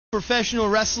Professional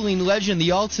wrestling legend,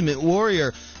 the Ultimate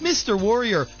Warrior. Mr.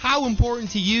 Warrior, how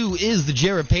important to you is the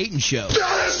Jarrett Payton Show?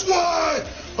 That is why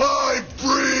I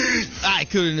breathe! I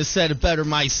couldn't have said it better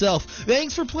myself.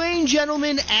 Thanks for playing,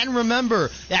 gentlemen, and remember,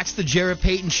 that's the Jarrett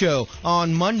Payton Show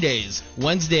on Mondays,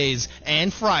 Wednesdays,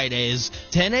 and Fridays,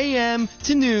 10 a.m.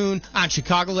 to noon on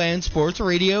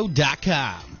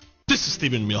ChicagolandSportsRadio.com. This is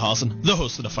Steven Mielhausen, the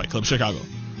host of the Fight Club Chicago.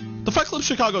 The Fight Club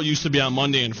Chicago used to be on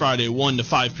Monday and Friday, 1 to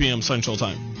 5 p.m. Central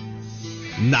Time.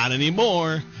 Not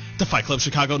anymore. The Fight Club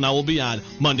Chicago now will be on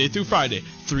Monday through Friday,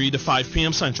 3 to 5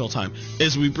 p.m. Central Time,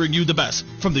 as we bring you the best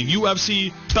from the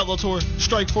UFC, Bellator,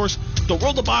 Strikeforce, the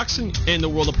world of boxing, and the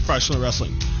world of professional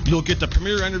wrestling. You'll get the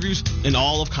premier interviews in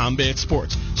all of combat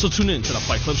sports. So tune in to the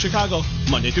Fight Club Chicago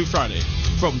Monday through Friday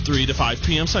from 3 to 5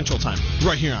 p.m. Central Time,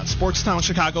 right here on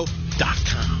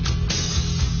SportsTownChicago.com.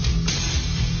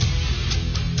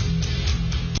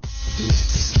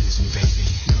 Excuse me, baby.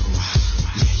 No,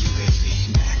 yeah, you baby.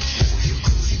 Back, you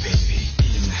groovy, baby.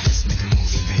 Let's make a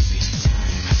movie, baby.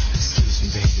 Time, excuse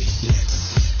me, baby.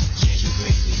 Let's, yeah, you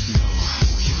baby. No,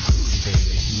 you groovy,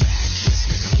 baby. Back, let's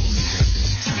make a movie, baby.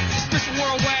 Time. Mr.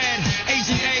 Worldwide,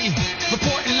 AGA,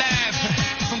 reporting live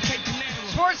from Cape Canaveral.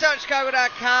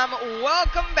 SportsTownChicago.com.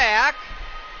 Welcome back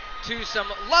to some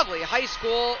lovely high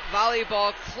school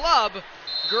volleyball club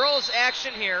girls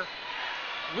action here.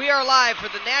 We are live for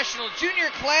the National Junior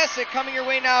Classic coming your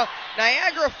way now.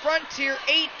 Niagara Frontier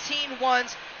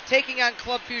 18-1s taking on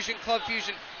Club Fusion. Club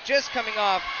Fusion just coming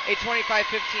off a 25-15,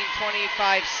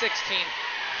 25-16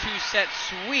 two-set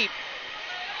sweep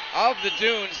of the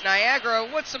Dunes. Niagara,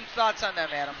 what's some thoughts on them,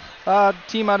 Adam?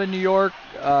 Team out of New York.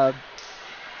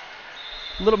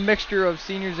 Little mixture of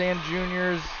seniors and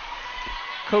juniors.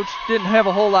 Coach didn't have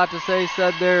a whole lot to say,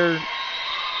 said they're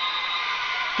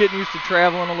getting used to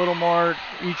traveling a little more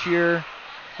each year.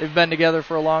 They've been together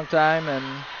for a long time, and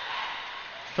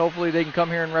hopefully they can come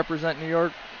here and represent New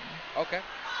York. Okay,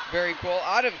 very cool.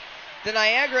 Out of the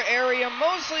Niagara area,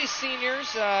 mostly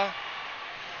seniors, about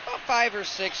 5 or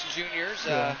 6 juniors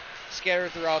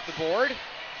scattered throughout the board.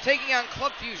 Taking on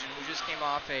Club Fusion, who just came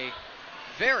off a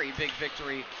very big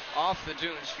victory off the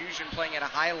Dunes. Fusion playing at a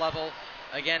high level.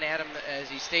 Again, Adam, as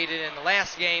he stated in the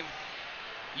last game,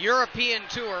 European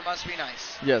tour must be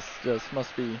nice. Yes,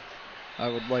 must be. I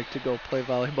would like to go play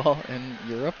volleyball in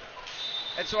Europe.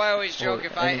 That's why I always joke.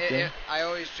 I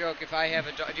always joke if I have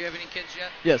a daughter. Do you have any kids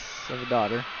yet? Yes, I have a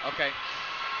daughter. Okay.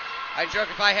 I joke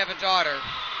if I have a daughter,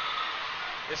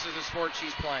 this is the sport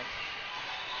she's playing.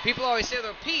 People always say,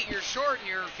 though, Pete, you're short and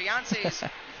your fiance is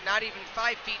not even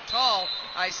 5 feet tall.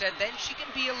 I said, then she can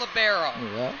be a libero.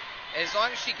 Yeah. As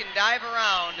long as she can dive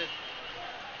around,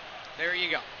 there you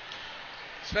go.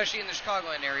 Especially in the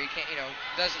Chicagoland area,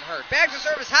 doesn't hurt. Back to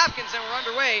service Hopkins, and we're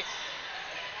underway.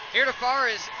 Here to far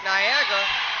is Niagara,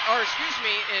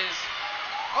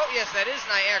 yes, that is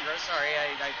Niagara. Sorry,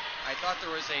 I thought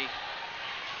there was a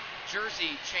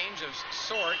jersey change of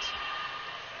sort.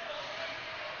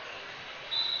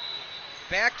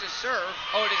 Back to serve.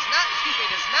 It is not Fusion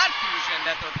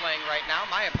that they're playing right now.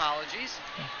 My apologies.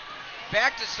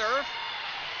 Back to serve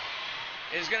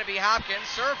is going to be Hopkins.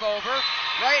 Serve over,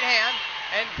 right hand.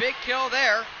 And big kill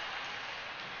there.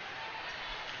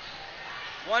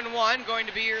 1-1 going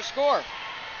to be your score.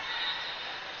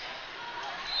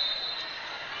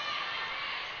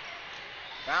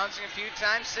 Bouncing a few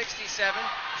times, 67.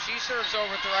 She serves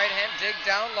over with the right hand. Dig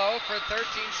down low for 13,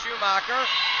 Schumacher.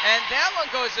 And that one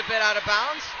goes a bit out of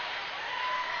bounds.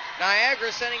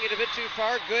 Niagara sending it a bit too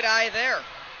far. Good eye there.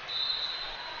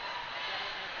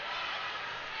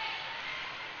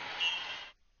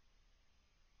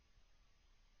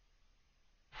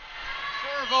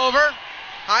 Over,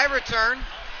 high return,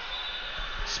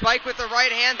 spike with the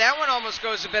right hand, that one almost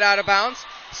goes a bit out of bounds,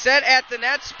 set at the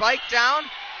net, spike down,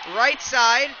 right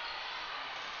side,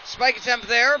 spike attempt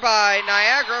there by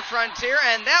Niagara Frontier,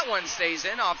 and that one stays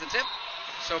in off the tip,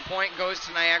 so point goes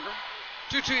to Niagara.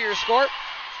 2-2 your score.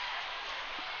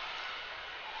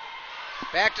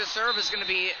 Back to serve is going to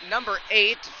be number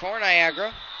 8 for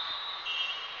Niagara.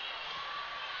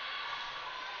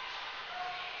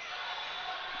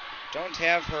 Don't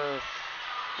have her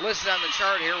listed on the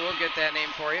chart here. We'll get that name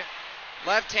for you.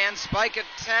 Left hand spike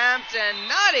attempt and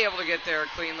not able to get there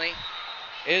cleanly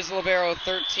is libero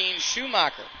 13,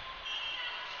 Schumacher.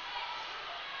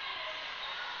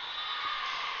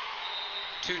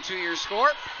 2-2 your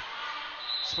score.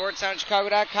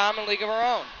 SportsTownChicago.com and League of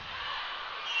Our Own.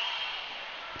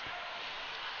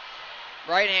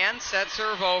 Right hand, set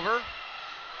serve over.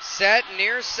 Set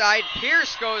near side.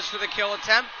 Pierce goes for the kill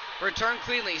attempt. Return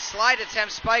cleanly. Slide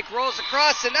attempt. Spike rolls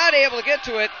across and not able to get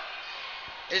to it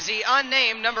is the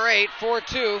unnamed number 8,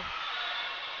 4-2.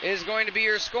 is going to be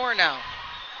your score now.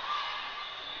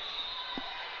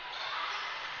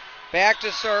 Back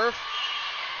to serve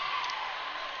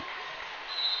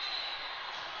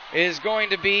is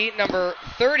going to be number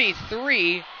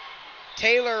 33,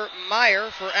 Taylor Meyer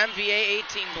for MVA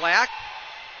 18 Black.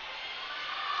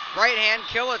 Right hand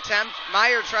kill attempt.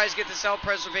 Meyer tries to get the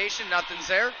self-preservation. Nothing's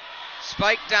there.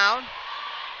 Spike down.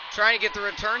 Trying to get the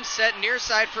return. Set near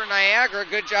side for Niagara.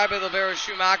 Good job by libero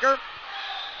Schumacher.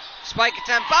 Spike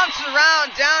attempt. Bounces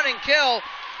around. Down and kill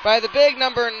by the big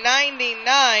number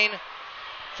 99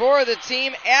 for the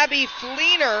team. Abby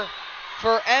Fleener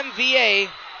for MVA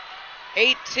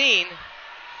 18.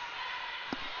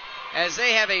 As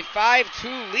they have a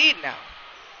 5-2 lead now.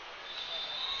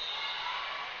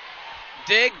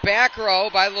 Dig back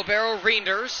row by libero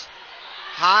Reinders.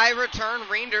 High return.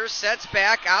 Reinders sets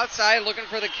back outside looking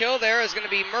for the kill. There is going to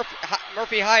be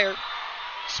Murphy Higher.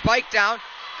 Spike down.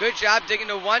 Good job digging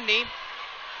to one knee.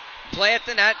 Play at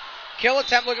the net. Kill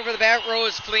attempt looking for the back row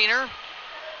is Fleener.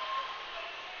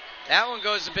 That one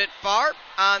goes a bit far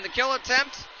on the kill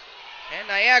attempt. And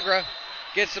Niagara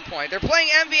gets the point. They're playing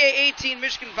MVA 18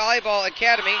 Michigan Volleyball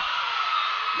Academy.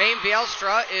 Maine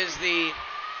Vielstra is the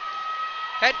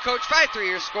head coach. 5-3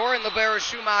 your score, and libero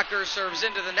Schumacher serves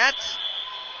into the net.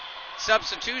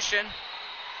 Substitution.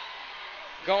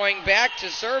 Going back to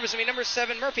serve is going to be number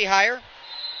 7, Murphy Higher.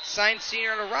 Signed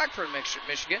senior out of Rockford,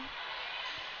 Michigan.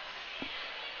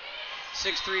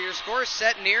 6-3 your score.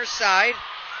 Set near side.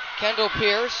 Kendall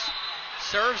Pierce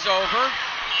serves over.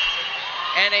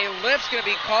 And a lift's going to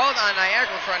be called on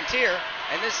Niagara Frontier.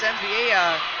 And this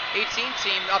MVA 18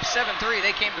 team up 7-3.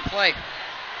 They came to play.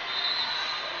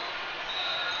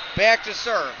 Back to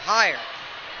serve. Higher.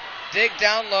 Dig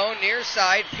down low. Near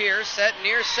side. Pierce set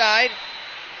near side.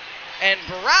 And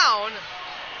Brown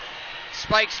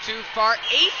spikes too far.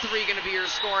 8-3 going to be your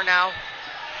score now.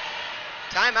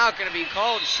 Timeout going to be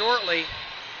called shortly.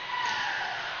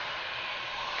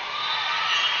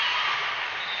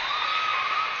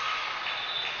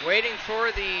 Waiting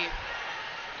for the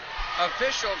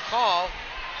official call.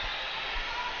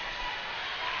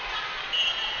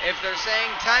 If they're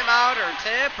saying timeout or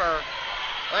tip or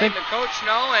letting the coach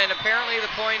know, and apparently the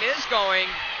point is going.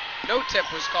 No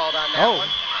tip was called on that one.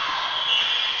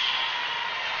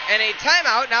 And a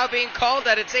timeout now being called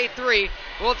that it's 8-3.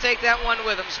 We'll take that one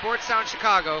with them.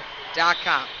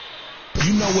 SportsTownChicago.com.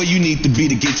 You know where you need to be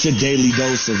to get your daily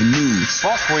dose of news.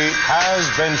 Buckwheat has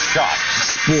been shot.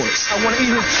 Sports. I want to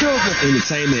eat his children.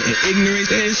 Entertainment and ignorance.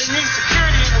 They need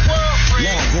security in the world, free.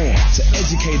 Log on to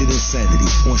Educated Insanity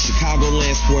on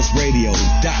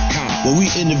ChicagolandSportsRadio.com, where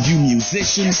we interview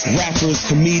musicians, rappers,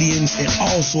 comedians, and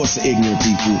all sorts of ignorant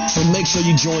people. So make sure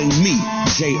you join me,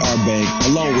 J.R. Bang,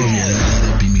 along with him.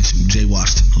 That'd be me too, Jay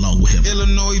Washington, along with him.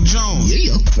 Illinois Jones.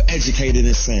 Yeah. For Educated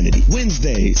Insanity.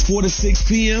 Wednesdays, 4 to 6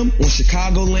 p.m. on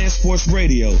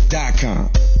ChicagolandSportsRadio.com.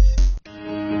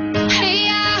 Hey,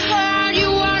 I heard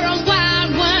you were a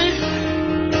wild one.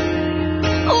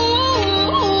 Ooh,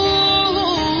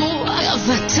 if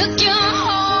I took you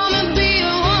home and be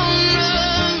a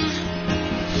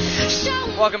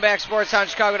woman. Welcome back,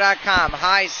 SportsTownChicago.com.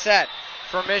 High set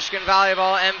for Michigan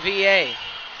Volleyball MVA.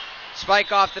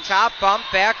 Spike off the top, bump,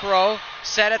 back row,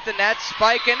 set at the net,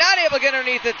 spike, and not able to get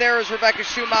underneath it. There is Rebecca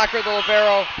Schumacher, the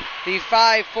libero, the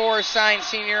 5'4" signed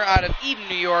senior out of Eden,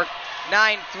 New York.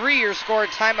 9-3 your score.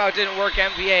 Timeout didn't work.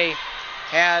 MVA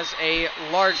has a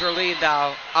larger lead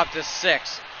now, up to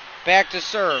 6. Back to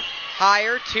serve.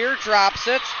 Higher, Tier drops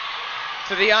it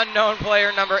to the unknown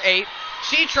player, number 8.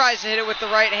 She tries to hit it with the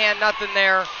right hand, nothing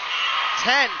there.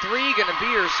 10-3 going to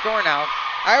be your score now.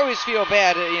 I always feel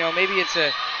bad, maybe it's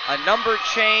a number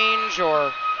change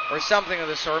or something of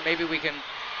the sort. Maybe we can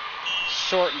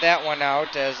sort that one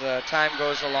out as time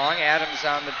goes along. Adams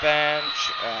on the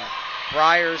bench,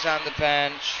 Breyer's on the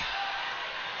bench,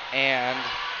 and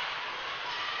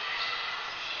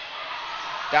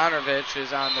Donovich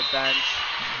is on the bench.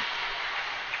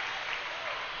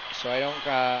 So I don't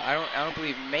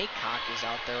believe Maycock is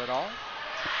out there at all.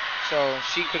 So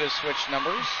she could have switched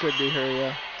numbers. Could be her,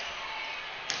 yeah.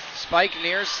 Spike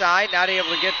near side, not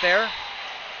able to get there.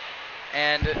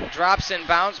 And drops in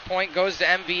bounds. Point goes to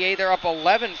MVA. They're up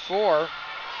 11-4.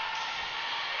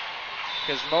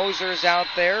 Because Moser's out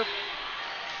there.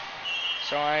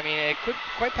 So, it could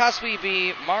quite possibly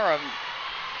be Mara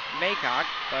Maycock.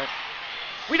 But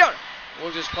we don't know.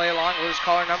 We'll just play along. We'll just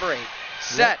call her number 8.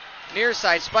 Set. Near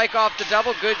side. Spike off the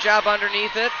double. Good job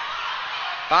underneath it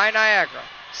by Niagara.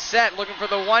 Set. Looking for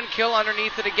the one kill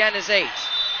underneath it again is 8.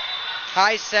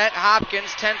 High set,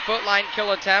 Hopkins, 10-foot line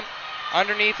kill attempt.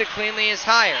 Underneath it cleanly is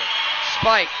Higher.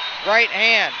 Spike, right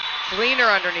hand,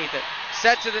 Fleener underneath it.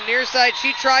 Set to the near side.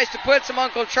 She tries to put some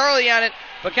Uncle Charlie on it,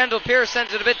 but Kendall Pierce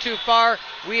sends it a bit too far.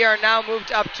 We are now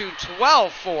moved up to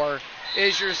 12-4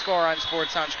 is your score on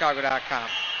SportsTownChicago.com.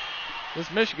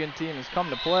 This Michigan team has come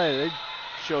to play. They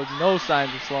showed no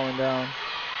signs of slowing down.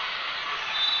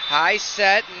 High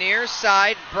set, near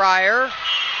side, Breyer.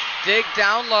 Dig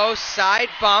down low, side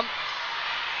bump.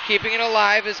 Keeping it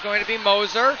alive is going to be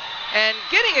Moser. And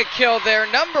getting a kill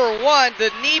there, number 1,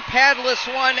 the knee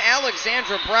padless one,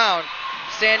 Alexandra Brown,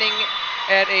 standing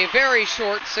at a very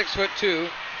short 6'2",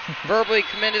 verbally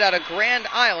committed out of Grand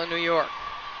Island, New York.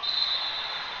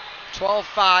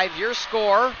 12-5, your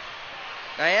score.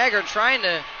 Niagara trying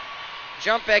to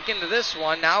jump back into this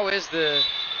one. Now is the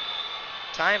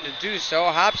time to do so.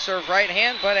 Hop serve right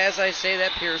hand, but as I say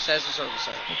that, Pierce has a service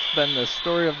error. It's been the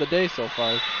story of the day so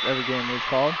far, every game we've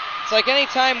called. It's like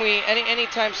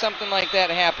anytime something like that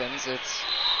happens, it's,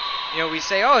 we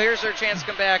say, oh, here's our chance to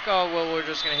come back. Oh, well, we're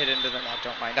just going to hit into the net.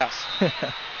 Don't mind us.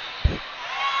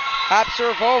 Hop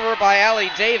serve over by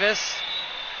Allie Davis.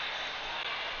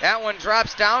 That one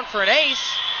drops down for an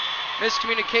ace.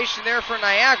 Miscommunication there for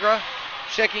Niagara.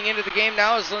 Checking into the game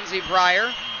now is Lindsey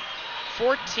Breyer.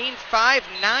 14-5,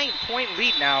 9-point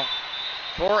lead now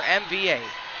for MVA.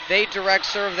 They direct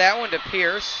serve that one to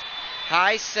Pierce.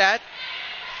 High set.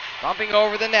 Bumping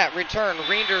over the net. Return.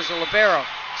 Reinders or libero.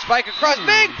 Spike across.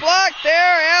 Big block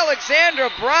there. Alexandra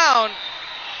Brown.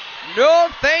 No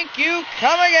thank you.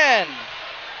 Come again.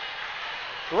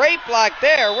 Great block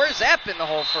there. Where's that been the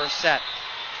whole first set?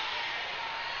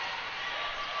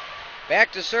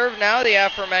 Back to serve now, the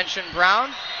aforementioned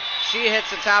Brown. She hits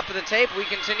the top of the tape. We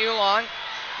continue along.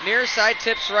 Near side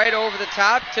tips right over the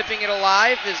top. Tipping it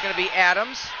alive is going to be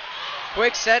Adams.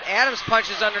 Quick set. Adams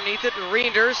punches underneath it.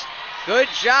 Reinders. Good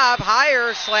job.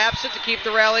 Higher slaps it to keep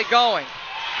the rally going.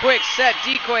 Quick set.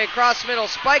 Decoy across middle.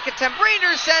 Spike attempt.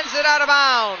 Reinders sends it out of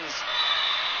bounds.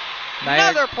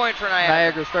 Another point for Niagara.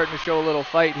 Niagara starting to show a little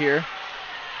fight here.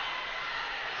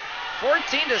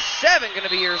 14-7 going to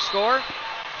be your score.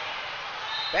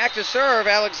 Back to serve,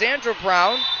 Alexandra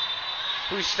Brown,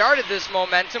 who started this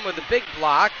momentum with a big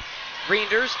block.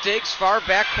 Reinders digs far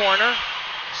back corner.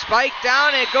 Spike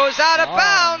down, and it goes out of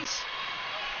bounds.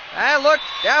 That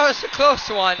was a close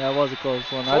one. That was a close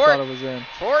one. I thought it was in.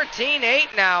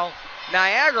 14-8 now.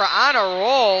 Niagara on a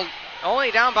roll,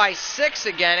 only down by 6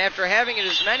 again after having it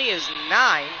as many as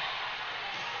 9.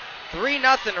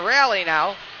 3-0 rally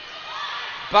now.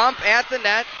 Bump at the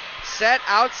net. Set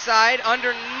outside,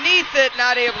 underneath it,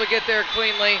 not able to get there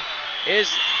cleanly,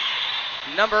 is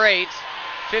number 8.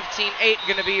 15-8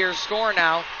 going to be your score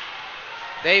now.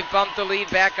 They've bumped the lead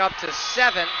back up to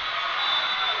 7.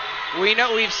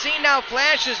 We've seen now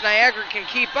flashes Niagara can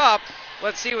keep up.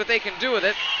 Let's see what they can do with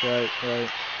it. Right.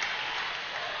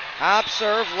 Hop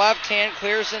serve, left hand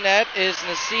clears the net is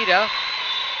Nasita.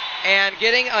 And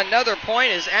getting another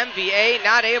point is MVA,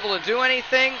 not able to do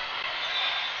anything.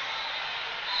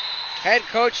 Head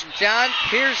coach John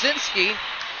Pierzynski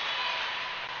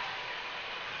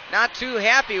not too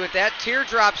happy with that.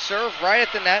 Teardrop serve right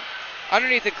at the net.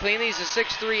 Underneath it cleanly is a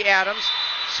 6'3 Adams.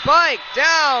 Spike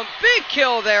down. Big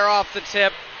kill there off the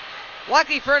tip.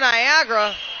 Lucky for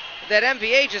Niagara that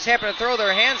MVA just happened to throw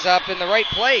their hands up in the right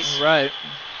place. Right.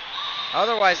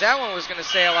 Otherwise, that one was going to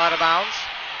sail out of bounds.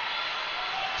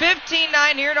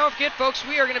 15-9 here. Don't forget, folks,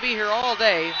 we are going to be here all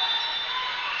day.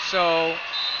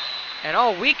 And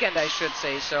all weekend, I should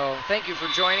say. So thank you for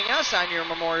joining us on your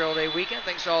Memorial Day weekend.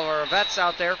 Thanks to all of our vets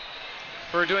out there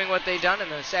for doing what they've done and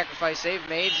the sacrifice they've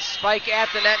made. Spike at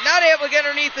the net. Not able to get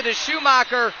underneath it is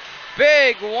Schumacher.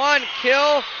 Big one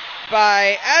kill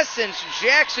by Essence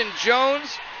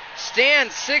Jackson-Jones.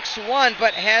 Stands 6'1",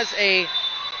 but has a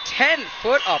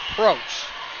 10-foot approach.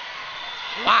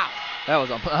 Wow. That was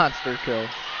a monster kill.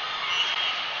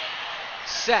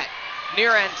 Set.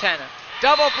 Near antenna.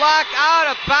 Double block out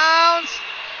of bounds.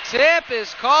 Tip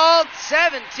is called.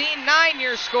 17-9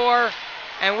 your score.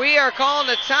 And we are calling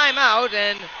a timeout.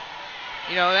 And,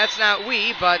 that's not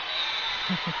we, but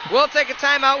we'll take a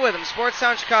timeout with them.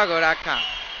 SportsTownChicago.com.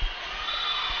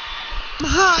 I'm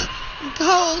hot. I'm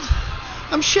cold.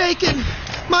 I'm shaking.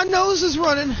 My nose is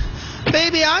running.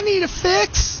 Baby, I need a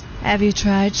fix. Have you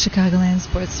tried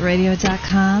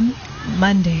ChicagolandSportsRadio.com?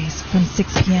 Mondays from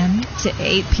 6 p.m. to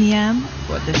 8 p.m.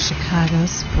 for the Chicago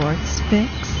Sports Fix.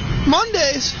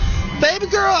 Mondays? Baby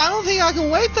girl, I don't think I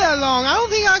can wait that long. I don't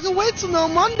think I can wait till no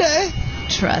Monday.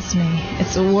 Trust me,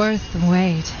 it's worth the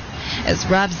wait. As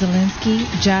Rob Zielinski,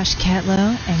 Josh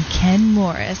Catlow, and Ken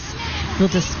Morris will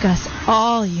discuss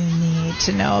all you need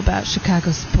to know about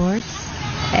Chicago sports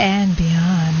and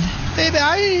beyond. Baby,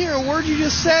 I didn't hear a word you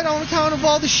just said on account of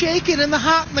all the shaking and the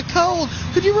hot and the cold.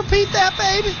 Could you repeat that,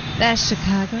 baby? That's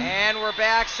Chicago. And we're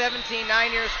back.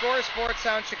 17-9 your score.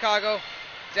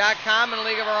 SportsSoundChicago.com in a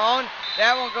league of our own.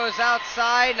 That one goes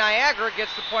outside. Niagara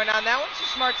gets the point on that one. It's a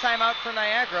smart timeout for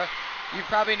Niagara. You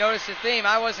probably noticed the theme.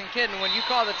 I wasn't kidding. When you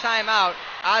call the timeout,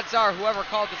 odds are whoever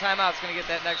called the timeout is going to get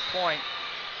that next point.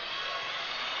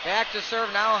 Back to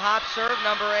serve now. Hop serve,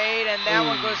 number 8, and that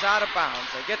one goes out of bounds.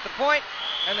 They get the point,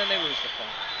 and then they lose the point.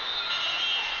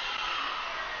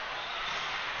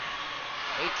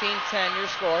 18-10 your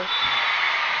score.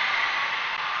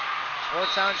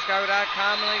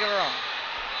 SportsSoundChicago.com in a league of our own.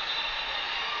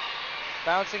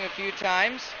 Bouncing a few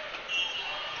times.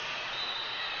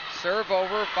 Serve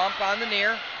over, bump on the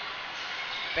near.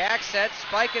 Back set,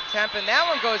 spike attempt, and that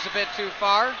one goes a bit too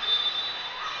far.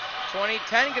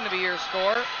 20-10 going to be your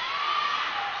score.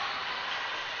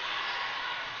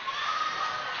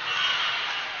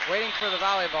 Waiting for the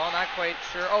volleyball, not quite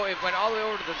sure. Oh, it went all the way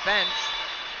over to the bench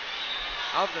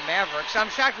of the Mavericks. I'm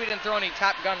shocked we didn't throw any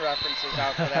Top Gun references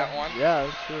out for that one. Yeah,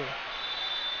 that's true.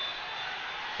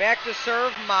 Back to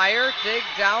serve, Meyer, dig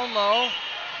down low.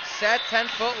 Set,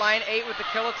 10-foot line, 8 with the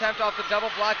kill attempt off the double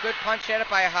block. Good punch at it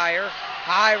by Heyer.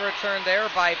 High return there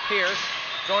by Pierce.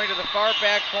 Going to the far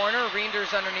back corner,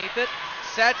 Reinders underneath it.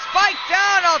 Set, spike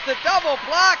down off the double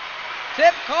block.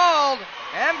 Tip called.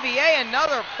 MBA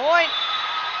another point.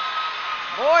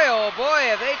 Boy, oh boy,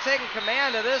 have they taken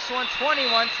command of this one.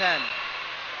 21-10.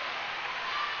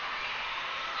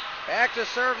 Back to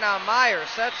serve now, Meyer.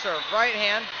 Set serve, right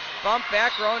hand. Bump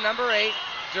back row, number 8.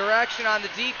 Direction on the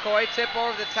decoy. Tip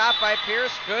over the top by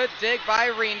Pierce. Good dig by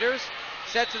Reinders.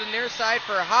 Set to the near side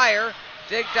for Heyer.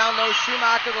 Dig down low,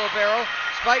 Schumacher, libero.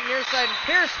 Spike near side, and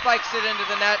Pierce spikes it into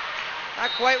the net.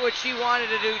 Not quite what she wanted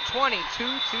to do.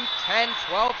 22-10,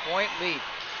 12-point lead.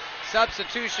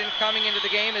 Substitution coming into the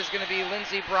game is going to be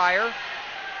Lindsey Breyer.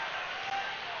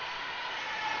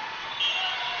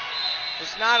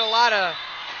 There's not a lot of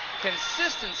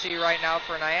consistency right now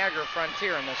for Niagara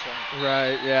Frontier in this one.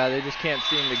 Right, yeah, they just can't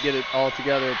seem to get it all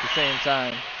together at the same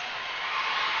time.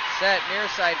 Set, near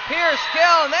side, Pierce,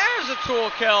 kill, and there's a tool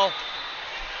kill.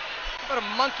 How about a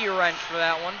monkey wrench for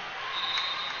that one?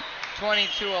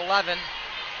 22-11.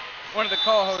 One of the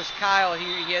co-hosts, Kyle,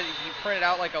 he printed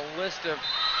out like a list of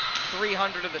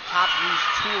 300 of the top used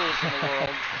tools in the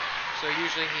world. So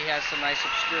usually he has some nice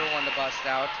obscure one to bust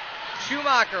out.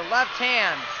 Schumacher, left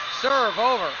hand, serve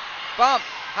over, bump,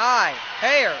 high,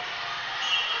 Heyer.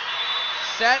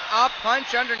 Set up,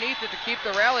 punch underneath it to keep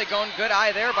the rally going. Good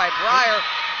eye there by Breyer.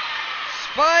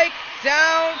 Spike,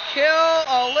 down, kill,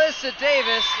 Alyssa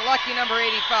Davis, lucky number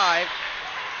 85. I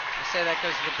say that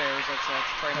because of the Bears.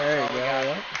 That's pretty much all we got.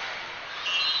 Yeah.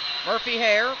 Murphy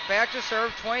Heyer, back to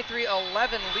serve,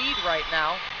 23-11 lead right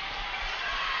now.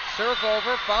 Serve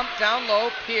over, bump down low,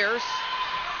 Pierce.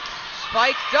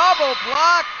 Spike, double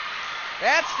block.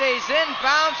 That stays in,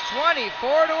 bounce,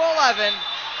 24-11.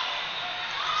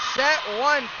 Set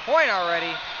 1 point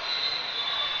already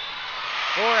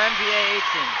for MVA 18.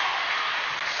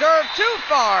 Serve too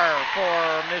far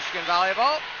for Michigan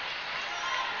Volleyball.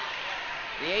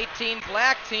 The 18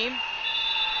 black team.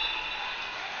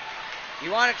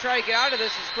 You want to try to get out of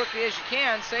this as quickly as you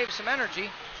can, save some energy.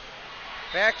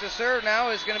 Back to serve now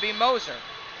is going to be Moser.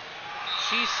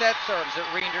 She set serves at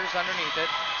Reinders underneath it.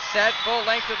 Set, full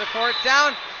length of the court,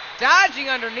 down, dodging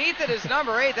underneath it is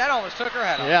number 8. That almost took her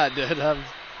head off. Yeah, it did. I'm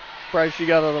surprised she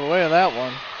got out of the way of that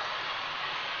one.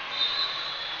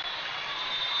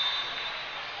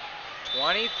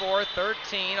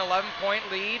 24-13, 11-point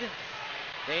lead.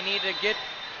 They need to get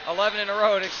 11 in a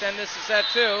row to extend this to set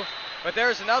 2. But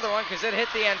there's another one because it hit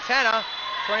the antenna.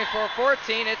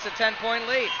 24-14, it's a 10-point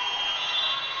lead.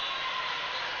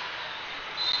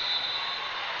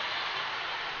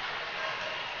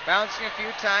 Bouncing a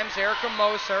few times, Erica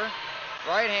Moser.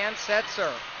 Right hand, set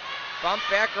serve. Bump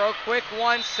back row, quick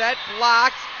one, set,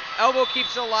 blocked. Elbow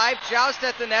keeps it alive, joust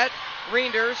at the net.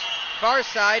 Reinders, far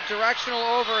side, directional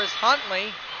over is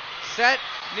Huntley. Set,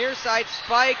 near side,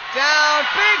 spike, down,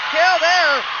 big kill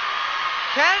there.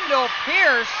 Kendall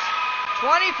Pierce,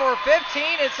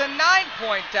 24-15, it's a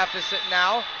 9-point deficit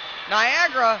now.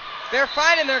 Niagara, they're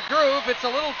finding their groove. It's a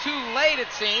little too late,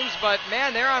 it seems, but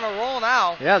man, they're on a roll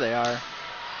now. Yeah, they are.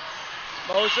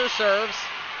 Moser serves.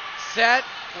 Set.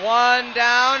 One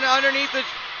down underneath the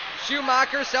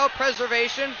Schumacher.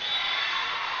 Self-preservation.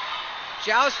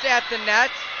 Joust at the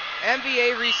net.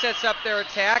 MVA resets up their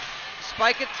attack.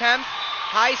 Spike attempt.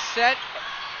 High set.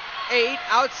 8.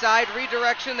 Outside.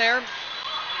 Redirection there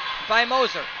by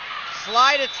Moser.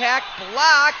 Slide attack.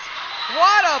 Blocked.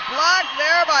 What a block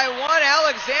there by one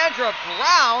Alexandra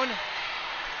Brown.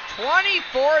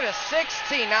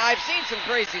 24-16. Now, I've seen some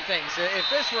crazy things. If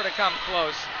this were to come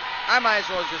close, I might as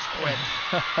well just quit.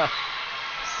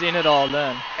 Seen it all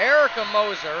then. Erica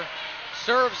Moser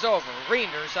serves over.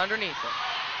 Reinders underneath it.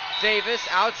 Davis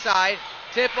outside.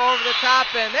 Tip over the top,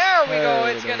 and there we go.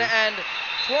 It's going to end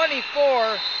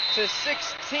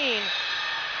 24-16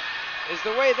 is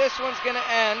the way this one's going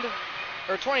to end.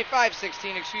 Or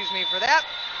 25-16, excuse me for that.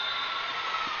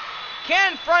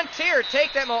 Can Frontier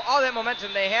take that all that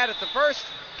momentum they had at the first,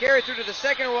 carry through to the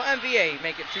second, or will MVA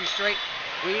make it two straight?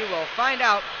 We will find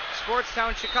out.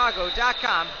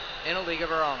 SportsTownChicago.com in a league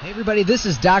of our own. Hey everybody, this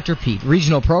is Dr. Pete,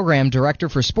 Regional Program Director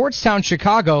for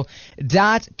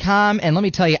SportsTownChicago.com, and let me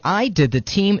tell you, I did the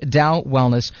Team Dow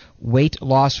Wellness Weight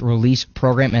Loss Release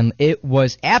Program, and it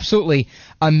was absolutely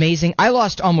amazing. I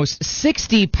lost almost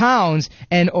 60 pounds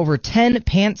and over 10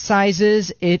 pant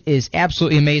sizes. It is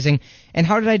absolutely amazing. And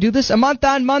how did I do this? A month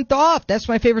on, month off. That's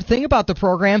my favorite thing about the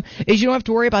program, is you don't have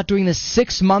to worry about doing this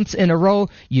 6 months in a row.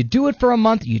 You do it for a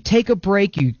month, you take a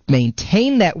break, you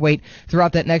maintain that weight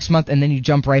throughout that next month, and then you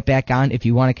jump right back on if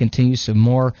you want to continue some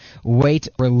more weight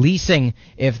releasing,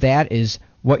 if that is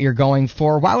what you're going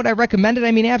for. Why would I recommend it?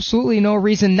 I mean, absolutely no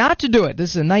reason not to do it.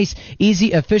 This is a nice,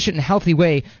 easy, efficient, and healthy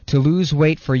way to lose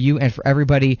weight for you and for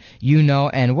everybody you know.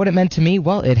 And what it meant to me,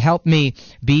 well, it helped me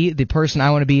be the person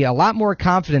I want to be. A lot more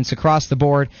confidence across the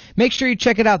board. Make sure you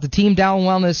check it out, the Team Down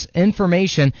Wellness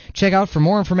information. Check out for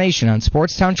more information on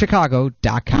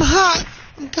SportsTownChicago.com. I'm hot.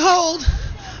 I'm cold.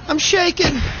 I'm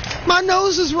shaking. My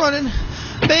nose is running.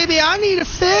 Baby, I need a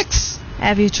fix.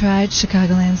 Have you tried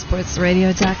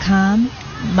ChicagolandSportsRadio.com?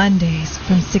 Mondays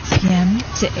from 6 p.m.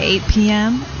 to 8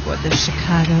 p.m. for the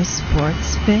Chicago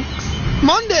Sports Fix.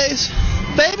 Mondays?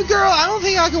 Baby girl, I don't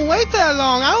think I can wait that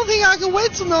long. I don't think I can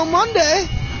wait till no Monday.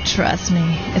 Trust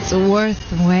me, it's worth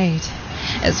the wait.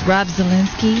 As Rob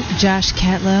Zielinski, Josh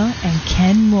Catlow, and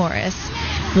Ken Morris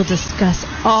will discuss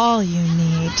all you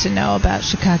need to know about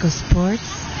Chicago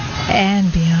sports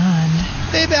and beyond.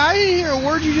 Baby, I didn't hear a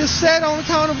word you just said on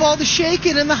account of all the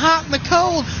shaking and the hot and the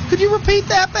cold. Could you repeat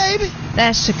that, baby?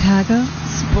 That's Chicago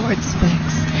Sports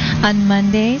Fix on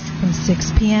Mondays from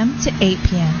 6 p.m. to 8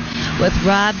 p.m. with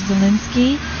Rob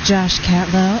Zielinski, Josh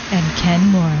Catlow, and Ken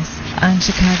Morris on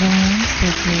Chicagoland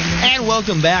Sports Radio. And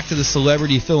welcome back to the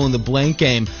Celebrity Fill-in-the-Blank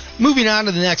game. Moving on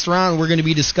to the next round, we're going to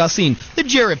be discussing the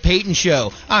Jarrett Payton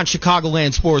Show on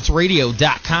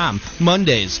ChicagolandSportsRadio.com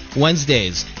Mondays,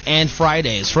 Wednesdays, and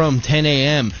Fridays from 10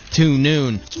 a.m. to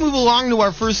noon. Let's move along to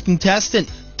our first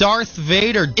contestant, Darth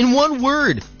Vader. In one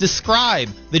word, describe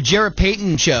the Jarrett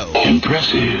Payton Show.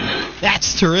 Impressive.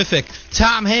 That's terrific.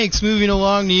 Tom Hanks, moving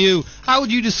along to you. How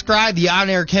would you describe the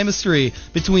on-air chemistry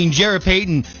between Jarrett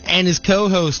Payton and his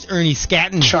co-host, Ernie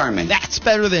Scatton? Charming. That's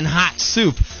better than hot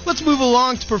soup. Let's move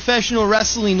along to professional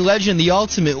wrestling legend, the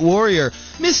Ultimate Warrior.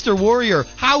 Mr. Warrior,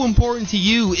 how important to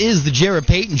you is the Jarrett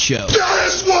Payton Show?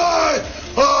 That's why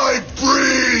I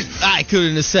breathe. I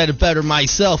couldn't have said it better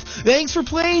myself. Thanks for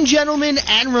playing, gentlemen,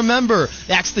 and remember,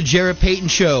 that's the Jarrett Payton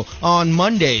Show on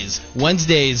Mondays,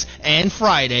 Wednesdays, and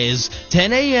Fridays,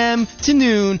 10 a.m. to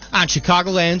noon on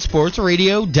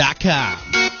ChicagolandSportsRadio.com.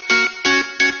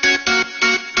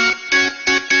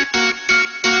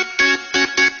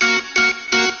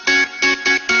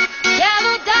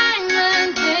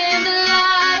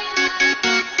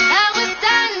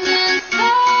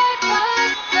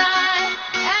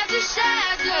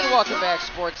 Welcome back,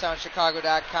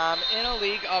 SportsTownChicago.com in a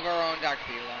league of our own. Dr.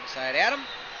 Pete alongside Adam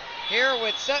here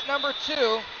with set number 2.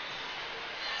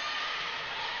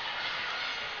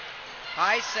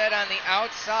 High set on the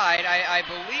outside. I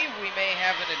believe we may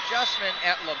have an adjustment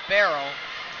at libero.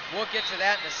 We'll get to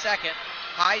that in a second.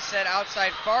 High set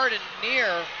outside, far to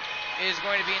near is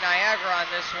going to be Niagara on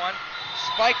this one.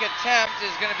 Spike attempt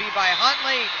is going to be by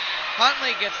Huntley.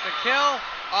 Huntley gets the kill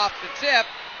off the tip,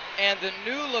 and the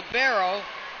new libero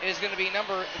is going to be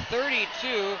number 32,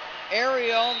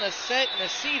 Ariel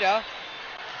Nacita,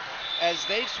 as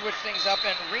they switch things up,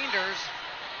 and Reinders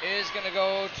is going to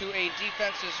go to a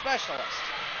defensive specialist.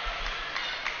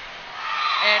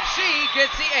 And she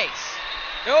gets the ace.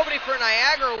 Nobody for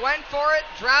Niagara went for it,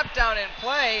 dropped down in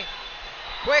play.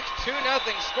 Quick 2-0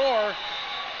 score.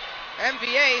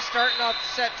 MVA starting off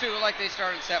set 2 like they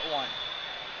started set 1.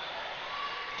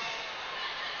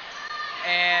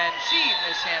 And she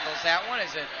mishandles that one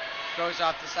as it goes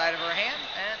off the side of her hand.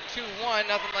 And 2-1,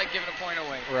 nothing like giving a point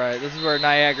away. Right, this is where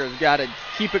Niagara's got to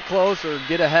keep it close or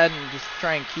get ahead and just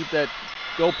try and keep that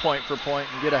go point for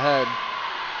point and get ahead.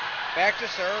 Back to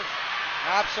serve.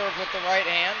 Knob serve with the right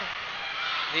hand.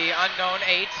 The unknown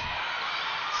 8.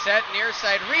 Set near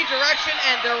side redirection,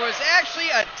 and there was actually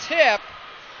a tip.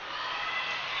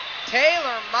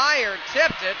 Taylor Meyer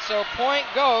tipped it, so point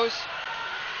goes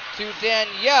to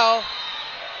Danielle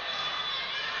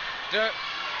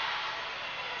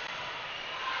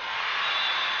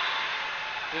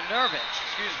Denervich,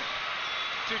 excuse me.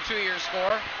 2-2 your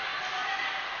score.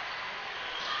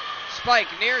 Spike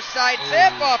near side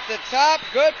tip off the top.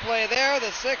 Good play there, the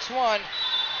 6-1.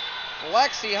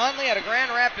 Lexi Huntley out of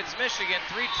Grand Rapids, Michigan,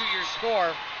 3-2 your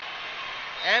score.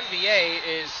 MVA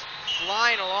is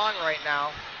flying along right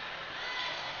now.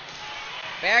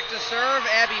 Back to serve,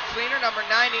 Abby Fleener, number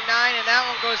 99, and that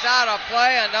one goes out of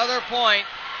play. Another point.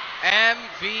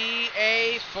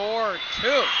 MVA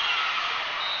 4-2.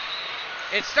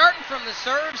 It's starting from the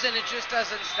serves, and it just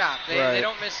doesn't stop. They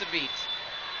don't miss a beat.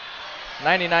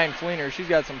 99 Fleener, she's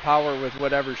got some power with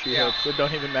whatever she hits. It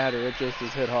don't even matter. It just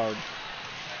is hit hard.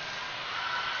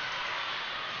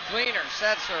 Fleener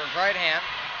set serve, right hand.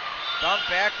 Bump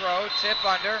back row, tip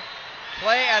under.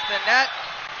 Play at the net,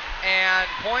 and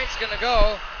point's going to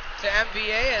go to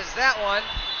MVA as that one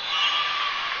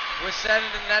was set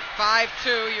into the net.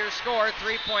 5-2 your score,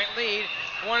 3-point lead.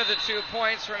 One of the 2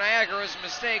 points for Niagara was a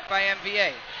mistake by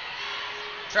MVA.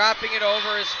 Dropping it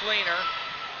over is Fleener.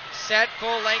 Set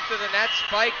full length of the net,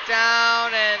 spike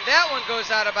down, and that one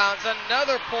goes out of bounds.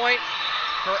 Another point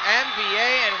for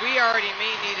MVA, and we already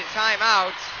need a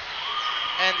timeout.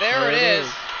 And there it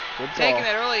is. Taking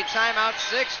that early timeout,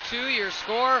 6-2 your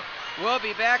score. We'll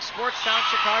be back,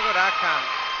 SportsTownChicago.com.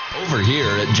 Over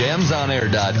here at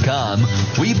JamsOnAir.com,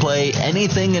 we play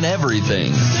anything and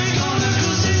everything.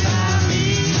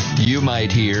 You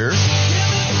might hear,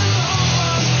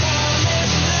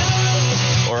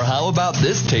 or how about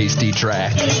this tasty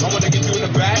track? I want to get you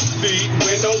in the back seat,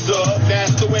 windows up,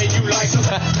 that's the way you like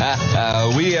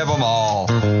them. We have them all.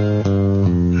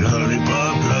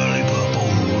 Lollipop, lollipop,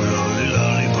 oh,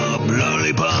 lollipop,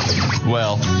 lollipop.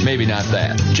 Well, maybe not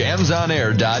that.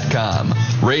 JamsOnAir.com.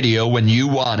 Radio when you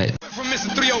want it. From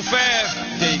Mr.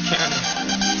 305, Dade County,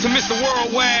 to Mr.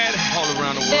 Worldwide, all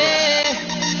around the world.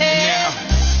 Now,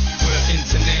 we're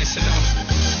international,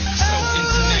 so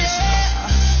international,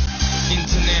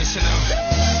 international,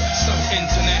 so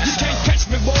international. You can't catch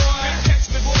me, boy.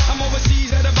 I'm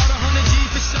overseas at about 100 G's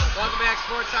for sure. Welcome back,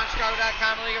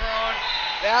 SportsTownChicago.com, League of Our Own.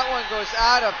 That one goes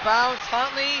out of bounds.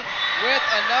 Huntley with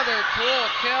another cool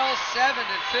kill, 7-2,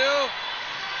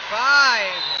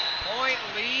 5-point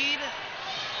lead.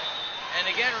 And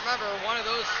again, remember, one of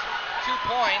those 2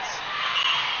 points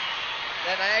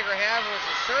that Niagara had was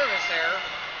a service error.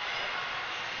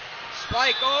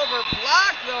 Spike over,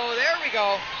 block though, there we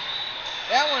go.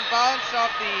 That one bounced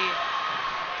off the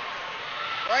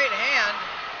right hand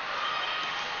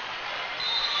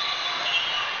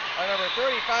of number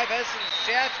 35, Essence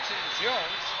Jackson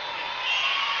Jones.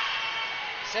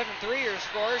 7-3 your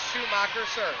score, Schumacher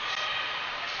serves.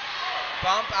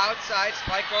 Bump outside,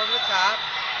 spike over the top.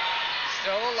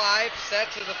 Still alive,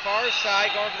 set to the far side,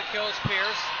 going for the kills,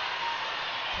 Pierce.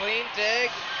 Clean dig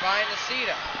by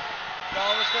Nacita.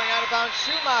 Ball was going out of bounds.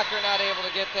 Schumacher not able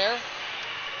to get there.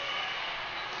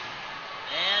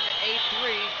 And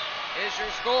 8-3 is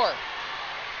your score.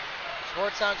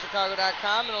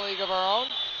 SportsTownChicago.com in a league of our own.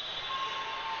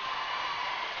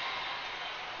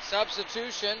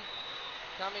 Substitution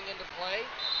coming into play.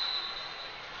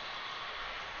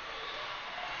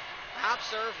 Hop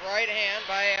serve right hand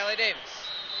by Allie Davis.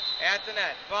 At the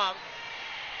net, bump.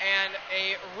 And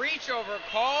a reach over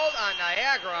called on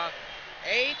Niagara.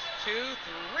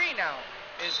 8-2-3 now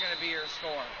is going to be your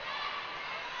score.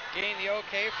 Getting the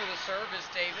okay for the serve is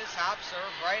Davis. Hop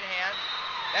serve, right hand.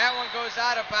 That one goes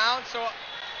out of bounds. So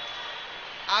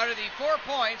out of the 4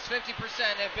 points,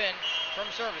 50% have been from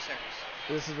service errors.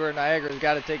 This is where Niagara's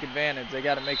got to take advantage. They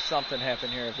got to make something happen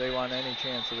here if they want any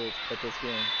chance of it at this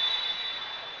game.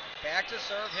 Back to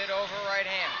serve, hit over right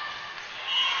hand.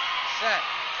 Set,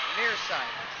 near side.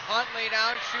 Huntley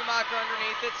down, Schumacher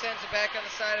underneath it, sends it back on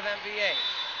the side of MVA.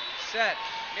 Set,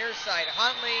 near side.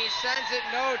 Huntley sends it,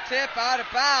 no tip, out of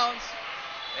bounds.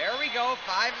 There we go,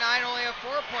 5-9, only a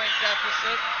 4-point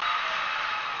deficit.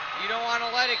 You don't want to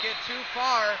let it get too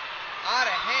far out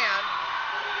of hand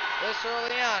this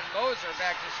early on. Moser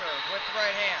back to serve with the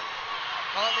right hand.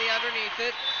 Huntley underneath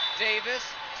it, Davis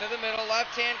to the middle,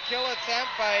 left hand kill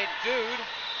attempt by Dude.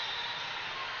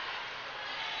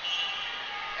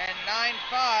 And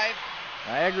 9-5.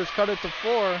 Niagara's cut it to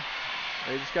 4.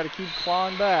 They just got to keep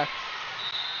clawing back.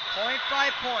 Point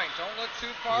by point. Don't look too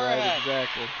far right, ahead.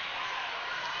 Exactly.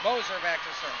 Moser back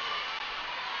to serve.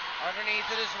 Underneath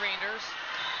it is Reinders.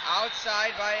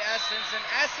 Outside by Essence, and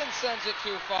Essence sends it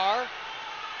too far.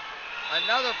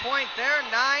 Another point there,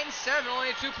 9-7, only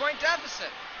a 2-point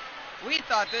deficit. We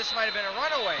thought this might have been a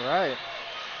runaway. Right.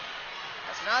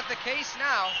 That's not the case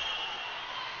now.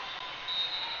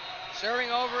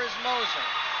 Serving over is Moser.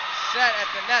 Set at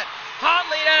the net.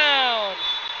 Huntley down.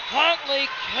 Huntley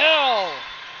kill.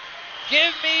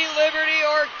 Give me liberty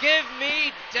or give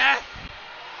me death.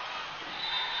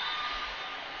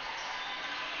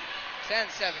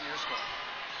 10-7 your score.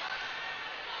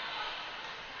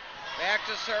 Back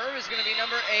to serve is going to be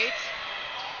number 8,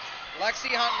 Lexi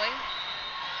Huntley.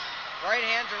 Right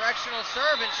hand directional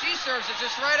serve, and she serves it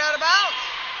just right out of bounds.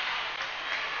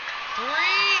 3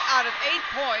 out of 8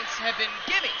 points have been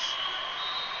gimmies.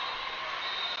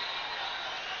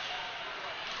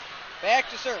 Back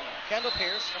to serve. Kendall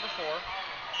Pierce, number 4.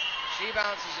 She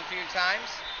bounces a few times.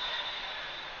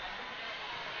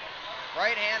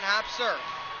 Right hand hop serve.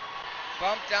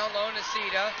 Bump down low,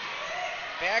 Nacita.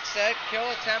 Back set, kill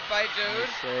attempt by Dude.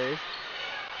 Save.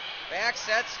 Back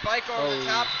set, spike over the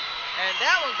top. And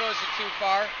that one goes too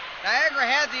far. Niagara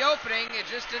had the opening. It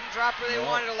just didn't drop where they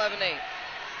wanted, 11-8.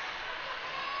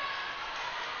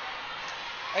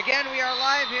 Again, we are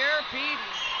live here,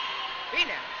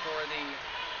 BNAC, for the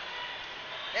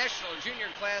National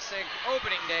Junior Classic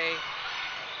Opening Day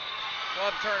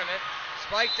Club Tournament.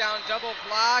 Spike down, double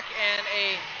block, and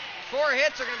 4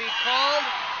 hits are going to be called.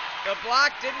 The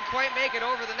block didn't quite make it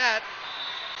over the net.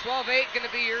 12-8 going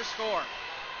to be your score.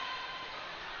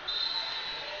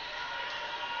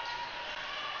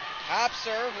 Hop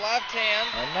serve, left hand.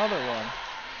 Another one.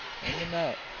 In the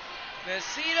net.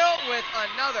 Nacito with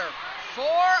another 4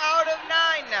 out of 9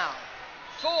 now.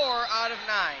 4 out of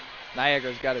 9.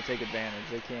 Niagara's got to take advantage.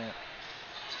 They can't.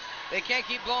 They can't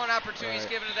keep blowing opportunities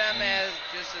given to them as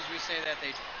we say that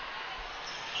they do.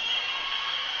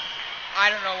 I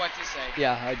don't know what to say.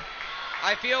 Yeah,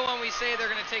 I feel when we say they're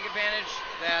going to take advantage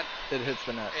that it hits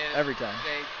the net every time.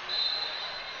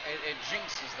 It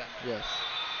jinxes them. Yes.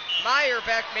 Meyer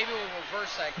back, maybe we'll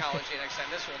reverse psychology next time.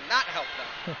 This will not help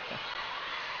them.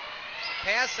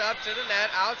 Pass up to the net,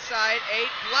 outside,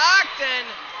 8, blocked, and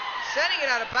sending it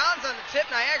out of bounds on the tip.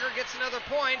 Niagara gets another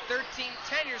point,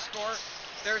 13-10 your score.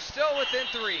 They're still within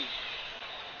 3.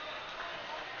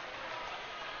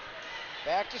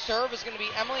 Back to serve is going to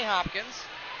be Emily Hopkins.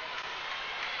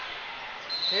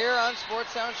 Here on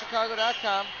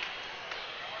SportsTownChicago.com.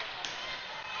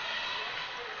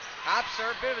 Hop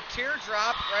serve, bit of a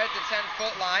teardrop right at the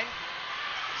 10-foot line.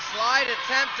 Slide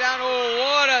attempt down. Oh,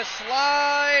 what a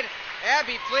slide.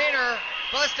 Abby Fleener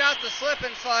bust out the slip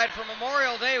and slide for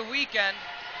Memorial Day weekend.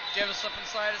 Did you have a slip and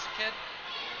slide as a kid?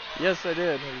 Yes, I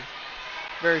did. It was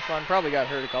very fun. Probably got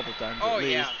hurt a couple times at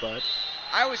least, but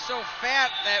I was so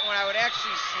fat that when I would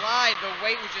actually slide, the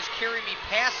weight would just carry me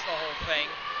past the whole thing.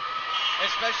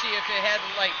 Especially if it had,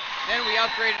 then we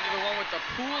upgraded to the one with the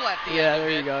pool at the end of it. Yeah, there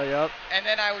you go, yep. And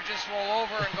then I would just roll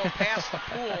over and go past the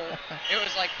pool. It was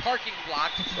like parking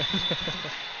block.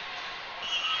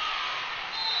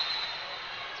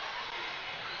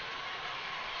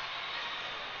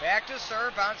 Back to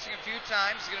serve, bouncing a few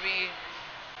times. It's going to be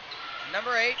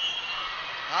number 8.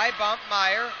 High bump,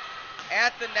 Meyer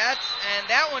at the nets, and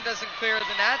that one doesn't clear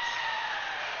the nets.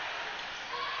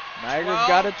 Niagara's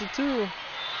got it to 2.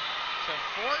 To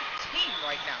 14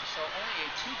 right now, so only a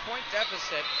 2-point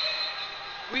deficit.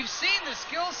 We've seen the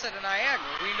skill set of Niagara.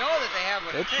 We know that they have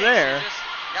what it takes. There. They just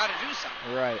got to do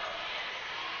something. Right.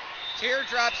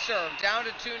 Teardrop serve, down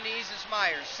to 2 knees is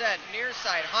Myers. Set, near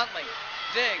side, Huntley.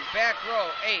 Dig, back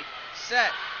row, 8. Set,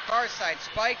 far side,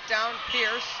 spike down,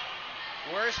 Pierce.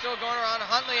 We're still going around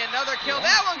Huntley, another kill.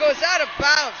 That one goes out of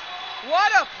bounds.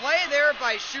 What a play there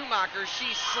by Schumacher.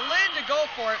 She slid to go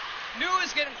for it. Knew it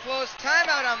was getting close.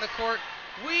 Timeout on the court.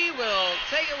 We will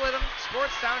take it with them.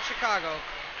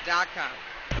 SportsTownChicago.com.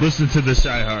 Listen to the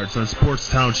Chi-Hearts on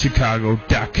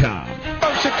SportsTownChicago.com.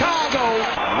 Chicago,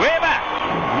 way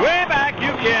back,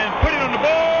 you can put it on the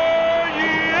board,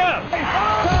 yeah!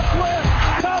 Cup win,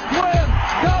 cup win,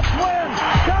 cup win,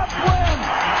 cup win,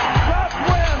 cup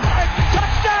win,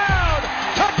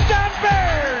 touchdown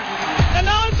Bears! And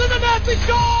now it's in the net, they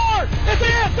score! It's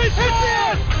in!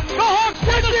 The Hawks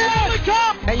win the Stanley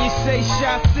Cup! And you say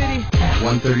Shot City?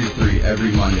 1:33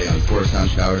 every Monday on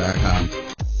SportsTownChicago.com.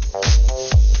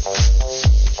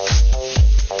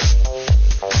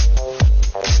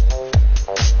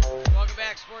 Welcome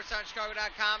back,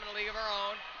 SportsTownChicago.com in a league of our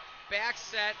own. Back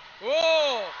set.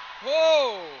 Whoa!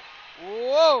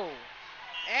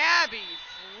 Abby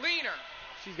Fleener.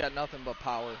 She's got nothing but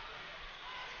power.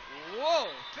 Whoa!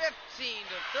 15-13.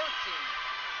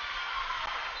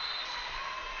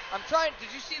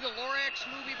 Did you see the Lorax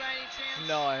movie by any chance?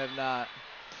 No, I have not.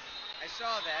 I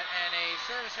saw that, and a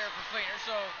service error for Fleener.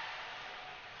 So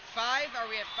 5. Are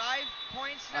we at 5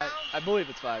 points now? I believe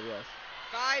it's 5, yes.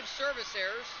 5 service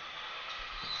errors.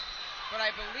 But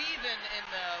I believe in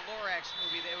the Lorax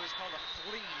movie that it was called a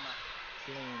fleam.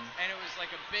 And it was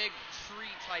like a big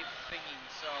tree type thingy.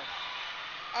 So,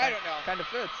 I don't know. Kind of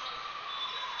fits.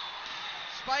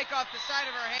 Spike off the side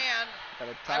of her hand.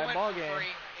 Got a tie ball game.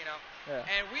 Free, you know. Yeah.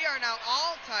 And we are now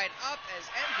all tied up as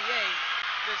NBA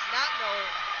does not know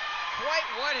quite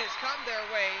what has come their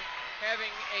way, having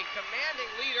a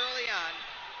commanding lead early on.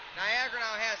 Niagara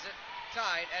now has it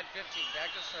tied at 15.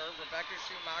 Back to serve. Rebecca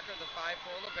Schumacher, the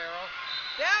 5'4" libero.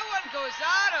 That one goes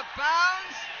out of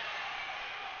bounds.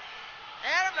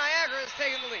 Adam Niagara is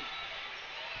taking the lead.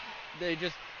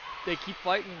 They keep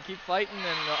fighting,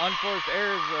 and the unforced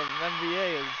errors of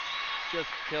NBA has just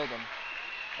killed them.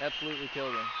 Absolutely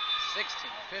killed them.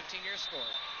 15 your score.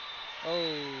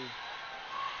 Oh.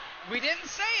 We didn't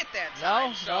say it that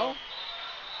time. No.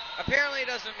 Apparently it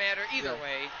doesn't matter either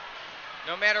way.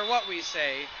 No matter what we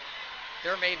say,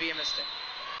 there may be a mistake.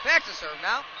 Back to serve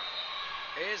now.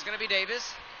 It is going to be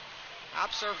Davis.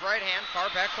 Up serve right hand, far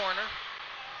back corner.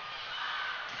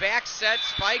 Back set,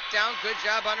 spike down, good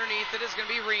job underneath it is going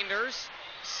to be Reinders.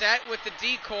 Set with the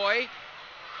decoy.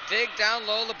 Dig down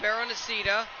low, libero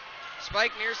Nacita.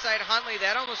 Spike near side Huntley,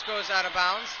 that almost goes out of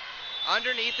bounds.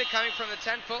 Underneath it, coming from the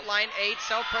 10-foot line, 8,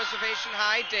 self-preservation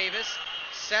high, Davis.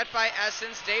 Set by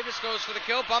Essence, Davis goes for the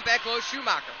kill, bump back low,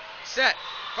 Schumacher. Set,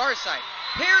 far side.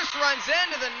 Pierce runs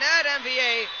into the net,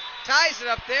 MVA ties it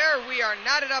up there. We are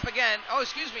knotted up again.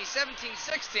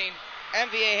 17-16.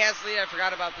 MVA has the lead. I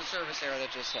forgot about the service error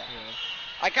that just happened.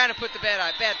 I kind of put the bad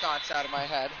thoughts out of my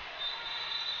head.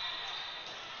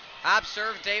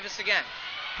 Observe Davis again.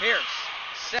 Pierce,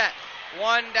 set.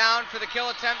 One down for the kill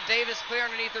attempt. Davis clear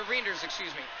underneath the Reinders,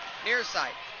 near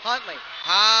side. Huntley,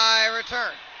 high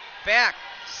return. Back,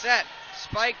 set.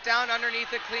 Spike down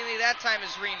underneath it cleanly. That time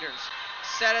is Reinders.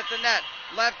 Set at the net.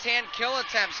 Left hand kill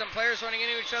attempt. Some players running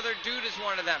into each other. Dude is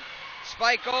one of them.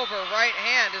 Spike over. Right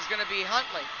hand is going to be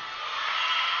Huntley.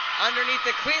 Underneath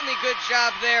it cleanly. Good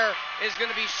job there is going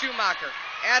to be Schumacher.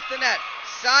 At the net.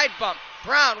 Side bump.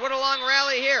 Brown, what a long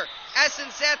rally here.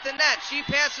 Essence at the net. She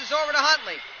passes over to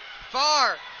Huntley.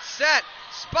 Far, set,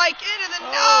 spike into the...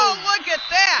 No, look at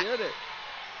that. Get it.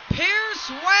 Pierce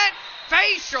went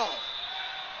facial.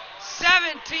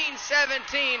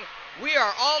 17-17. We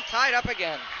are all tied up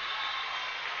again.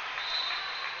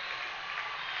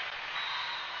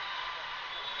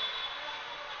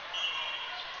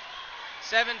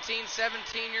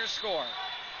 your score.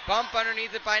 Bump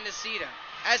underneath it by Nacita.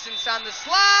 Essence on the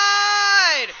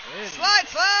slide! Slide!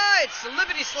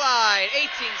 Liberty slide. 18-17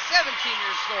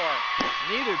 your score.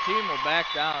 Neither team will back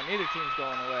down. Neither team's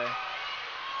going away.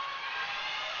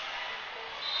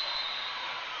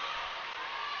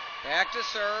 Back to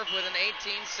serve with an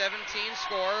 18-17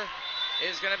 score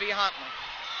is going to be Huntley.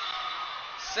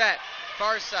 Set.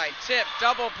 Far side. Tip.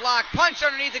 Double block. Punch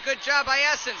underneath it. Good job by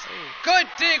Essence. Good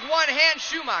dig. One hand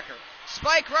Schumacher.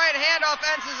 Spike right hand off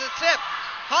Essence a tip.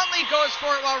 Huntley goes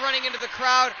for it while running into the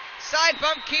crowd. Side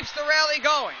bump keeps the rally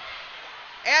going.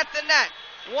 At the net.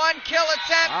 One kill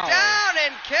attempt. Down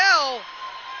and kill.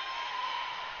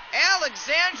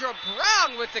 Alexandra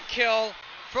Brown with the kill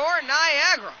for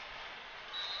Niagara.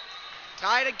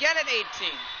 Tied again at 18.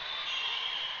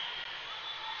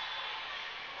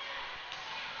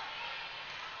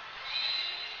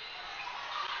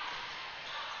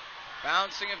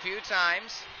 Bouncing a few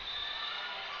times.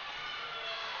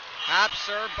 Hop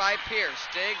serve by Pierce.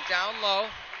 Dig down low.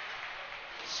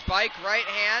 Spike right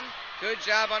hand. Good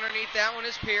job underneath that one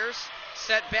is Pierce.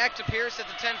 Set back to Pierce at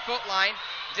the 10-foot line.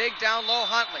 Dig down low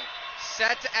Huntley.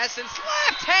 Set to Essence.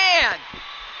 Left hand!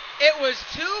 It was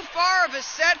too far of a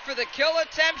set for the kill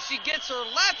attempt. She gets her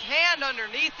left hand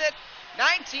underneath it.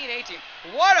 19-18.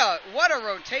 What a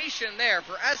rotation there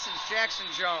for Essence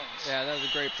Jackson-Jones. Yeah, that was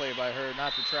a great play by her.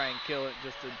 Not to try and kill it,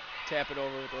 just to tap it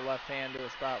over with her left hand to a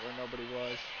spot where nobody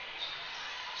was.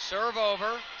 Serve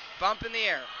over, bump in the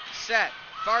air, set,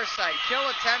 far side, kill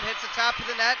attempt, hits the top of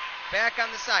the net, back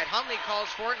on the side. Huntley calls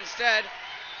for it instead.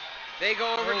 They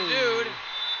go over to Dude,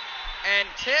 and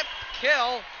tip,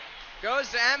 kill,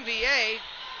 goes to MVA,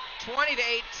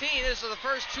 20-18. This is the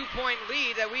first 2-point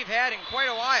lead that we've had in quite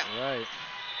a while. Right.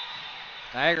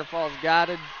 Niagara Falls got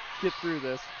to get through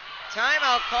this.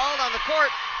 Timeout called on the court.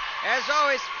 As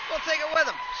always, we'll take it with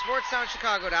them.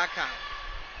 SportsTownChicago.com.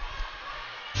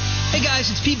 Hey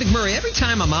guys, it's Pete McMurray. Every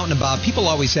time I'm out and about, people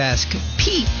always ask,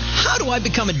 Pete, how do I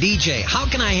become a DJ? How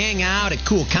can I hang out at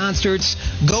cool concerts,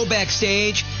 go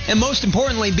backstage, and most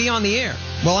importantly, be on the air?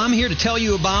 Well, I'm here to tell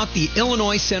you about the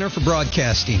Illinois Center for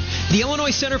Broadcasting. The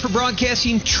Illinois Center for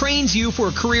Broadcasting trains you for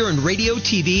a career in radio,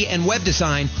 TV, and web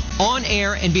design, on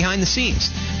air and behind the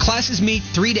scenes. Classes meet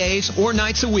 3 days or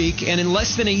nights a week, and in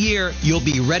less than a year, you'll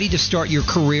be ready to start your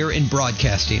career in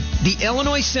broadcasting. The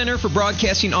Illinois Center for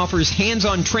Broadcasting offers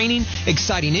hands-on training,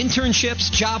 exciting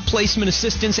internships, job placement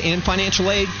assistance, and financial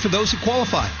aid for those who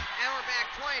qualify. And we're back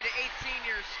 20 to 18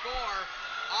 your score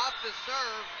off the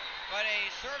serve, but a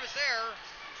service error,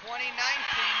 2019.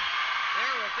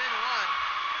 They're within one.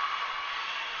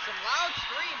 Some loud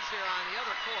screams here on the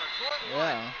other court. Court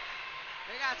one.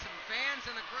 They got some fans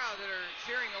in the crowd that are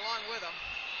cheering along with them.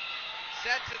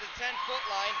 Set to the 10-foot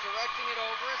line, directing it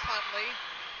over is Huntley.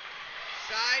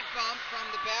 Side bump from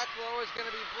the back row is going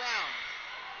to be Brown.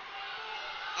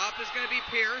 Up is going to be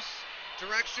Pierce.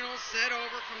 Directional set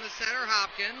over from the center,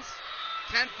 Hopkins.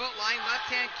 10-foot line, left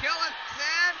hand kill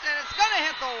attempt, and it's going to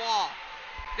hit the wall.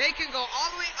 They can go all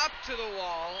the way up to the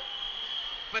wall,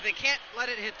 but they can't let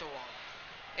it hit the wall.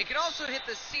 It can also hit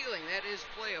the ceiling. That is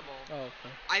playable. Oh,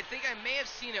 okay. I think I may have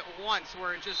seen it once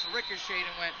where it just ricocheted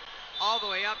and went all the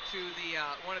way up to the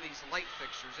one of these light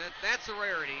fixtures. That's a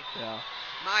rarity. Yeah.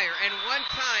 Meyer. And one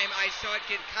time I saw it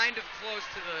get kind of close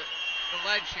to the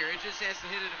ledge here. It just has to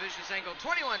hit at a vicious angle.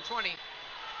 21-20.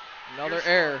 Another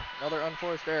error. Another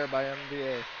unforced error by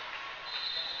MVA.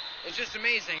 It's just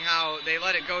amazing how they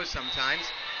let it go sometimes.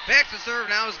 Back to serve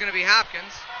now is going to be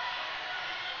Hopkins.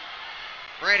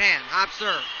 Right hand, hop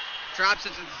serve. Drops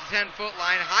it to the 10-foot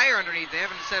line, higher underneath. They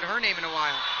haven't said her name in a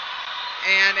while.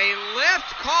 And a lift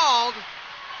called,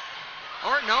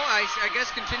 or no, I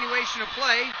guess continuation of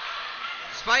play.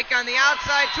 Spike on the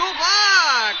outside, Tool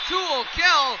block, Tool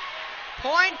kill.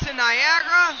 Point to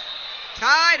Niagara,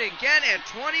 tied again at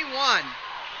 21.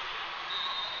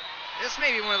 This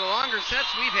may be one of the longer sets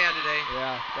we've had today.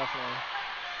 Yeah, definitely.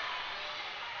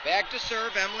 Back to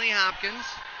serve, Emily Hopkins.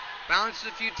 Bounces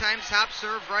a few times, hop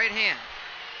serve, right hand.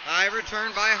 High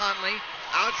return by Huntley.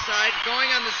 Outside, going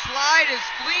on the slide is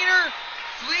Fleener.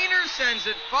 Fleener sends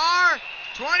it far.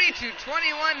 22-21,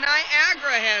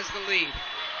 Niagara has the lead.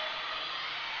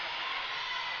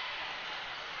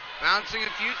 Bouncing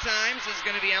a few times is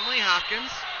going to be Emily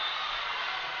Hopkins.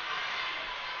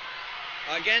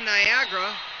 Again,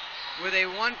 Niagara with a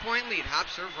 1-point lead. Hop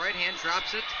serve, right hand,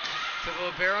 drops it to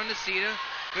the libero Nacita.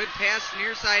 Good pass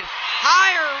near side.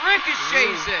 Higher,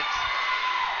 ricochets it.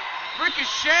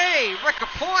 Ricochet, Rick a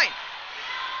point.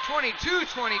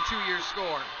 22-22 your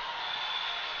score.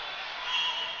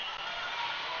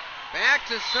 Back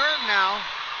to serve now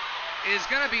is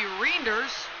going to be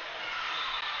Reinders.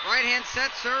 Right hand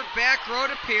set serve, back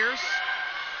row to Pierce.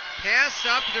 Pass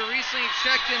up to recently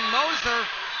checked in Moser.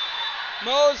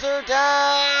 Moser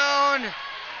down.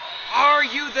 Are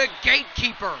you the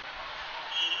gatekeeper?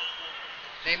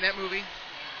 Name that movie.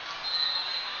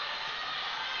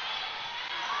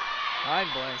 Mind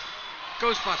blank.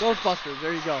 Ghostbusters. Ghostbusters,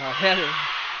 there you go. I had it.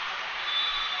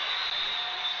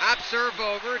 Hop serve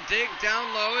over, dig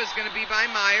down low is going to be by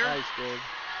Meyer. Nice dig.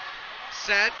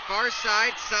 Set, far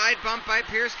side, side bump by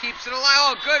Pierce, keeps it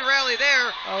alive. Oh, good rally there.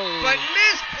 Oh. But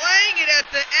misplaying it at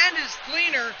the end is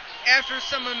Fleener after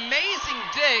some amazing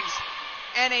digs.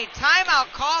 And a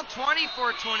timeout call,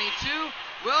 24-22.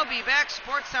 We'll be back,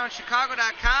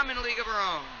 SportsTownChicago.com in a league of our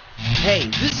own. Hey,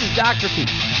 this is Dr. Pete,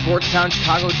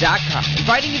 SportsTownChicago.com,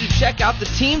 inviting you to check out the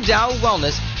Team Dow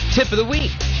Wellness Tip of the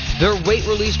Week. Their weight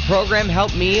release program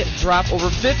helped me drop over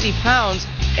 50 pounds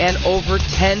and over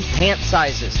 10 pant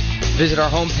sizes. Visit our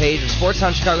homepage of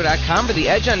SportsTownChicago.com or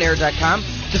theedgeonair.com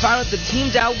to find out the Team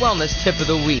Dow Wellness Tip of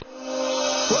the Week.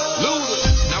 Loser.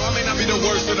 Now I may not be the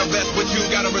worst or the best, but you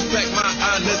gotta respect my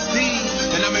honesty.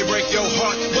 And I may break your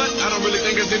heart, but I don't really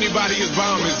think there's anybody as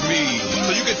bomb as me.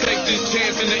 So you can take this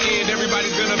chance in the end.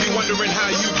 Everybody's gonna be wondering how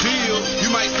you feel. You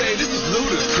might say this is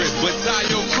ludicrous, but tie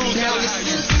your crew down.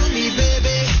 Listen to me,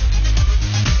 baby.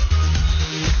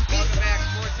 Welcome back,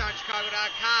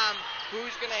 SportsTownChicago.com.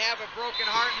 Who's gonna have a broken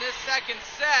heart in this second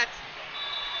set?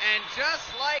 And just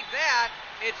like that,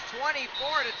 it's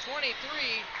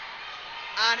 24-23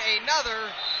 on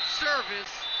another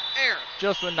service error.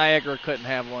 Just when Niagara couldn't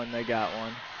have one, they got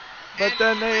one. But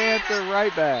then they answer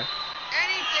right back.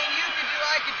 Anything you can do,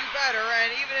 I could do better.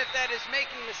 And even if that is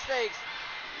making mistakes,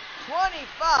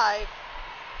 25-23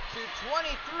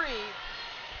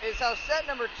 is how set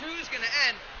number 2 is going to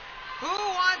end. Who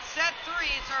wants set 3?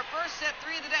 It's our first set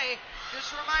 3 of the day.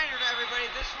 Just a reminder to everybody,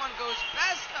 this one goes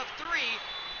best of 3.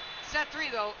 Set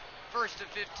 3, though, first of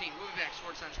 15. We'll be back,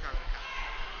 SportsTownChicago.com.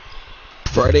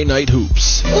 Friday Night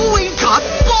Hoops. We got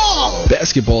balls!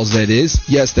 Basketballs, that is.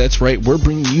 Yes, that's right. We're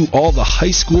bringing you all the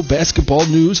high school basketball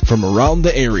news from around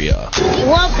the area.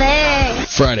 Whoopee!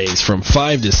 Fridays from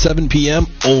 5 to 7 p.m.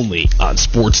 only on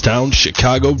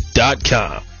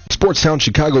SportsTownChicago.com.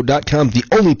 SportsTownChicago.com, the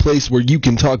only place where you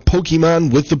can talk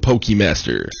Pokemon with the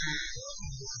Pokemaster.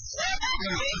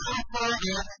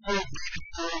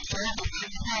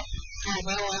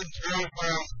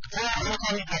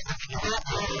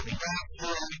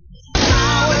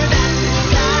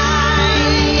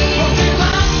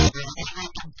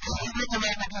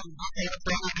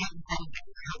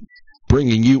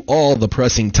 Bringing you all the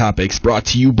pressing topics, brought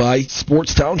to you by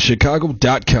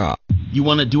SportsTownChicago.com. You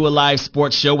want to do a live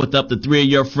sports show with up to 3 of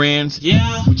your friends?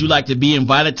 Yeah. Would you like to be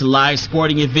invited to live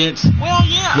sporting events? Well,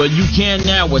 yeah. Well, you can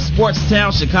now with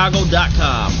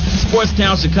SportsTownChicago.com.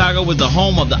 Sportstown Chicago is the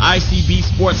home of the ICB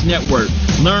Sports Network.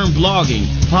 Learn blogging,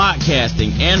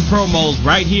 podcasting, and promos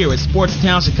right here at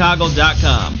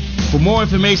SportsTownChicago.com. For more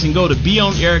information, go to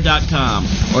beonair.com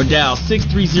or dial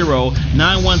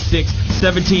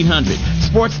 630-916-1700.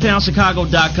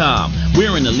 SportsTownChicago.com.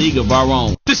 We're in the league of our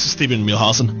own. This is Stephen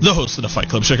Mielhausen, the host of the Fight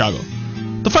Club Chicago.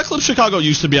 The Fight Club Chicago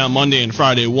used to be on Monday and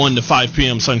Friday, 1 to 5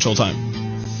 p.m. Central Time.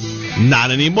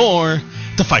 Not anymore.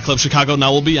 The Fight Club Chicago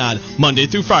now will be on Monday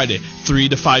through Friday, 3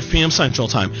 to 5 p.m. Central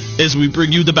Time, as we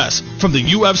bring you the best from the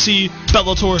UFC,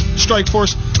 Bellator,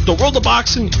 Strikeforce, the world of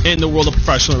boxing, and the world of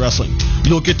professional wrestling.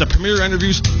 You'll get the premier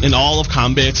interviews in all of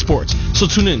combat sports. So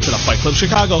tune in to the Fight Club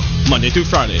Chicago Monday through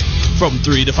Friday from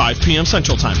 3 to 5 p.m.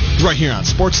 Central Time, right here on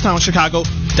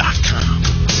SportsTownChicago.com.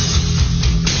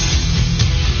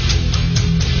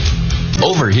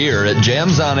 Over here at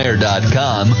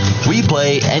JamsOnAir.com, we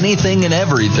play anything and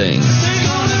everything.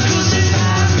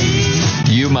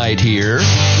 You might hear...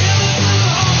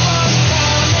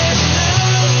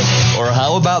 Or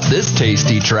how about this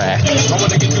tasty track? I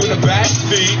want to get you in the back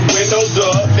seat, windows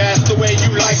up, that's the way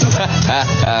you like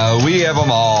them. We have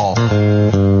them all. Lollipop,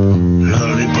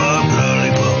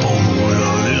 lollipop,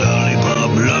 oh,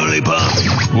 lollipop,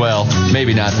 lollipop. Well,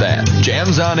 maybe not that.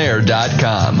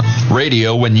 JamsOnAir.com.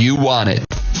 Radio when you want it.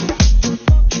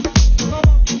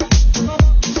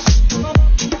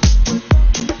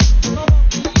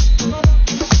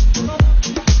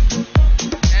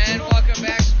 And welcome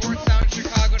back,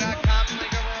 SportsTownChicago.com,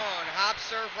 League of Our Own. Hop,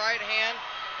 serve, right hand,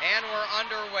 and we're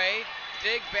underway.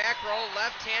 Dig, back roll,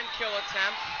 left hand kill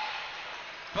attempt.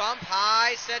 Bump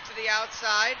high, set to the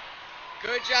outside.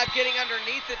 Good job getting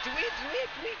underneath it. Do we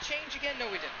change again?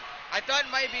 No, we didn't. I thought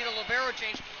it might be the libero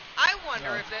change. I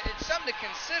wonder if it's something to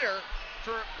consider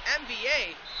for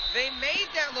NBA. They made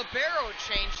that libero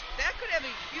change. That could have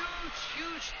a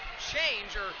huge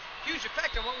change or huge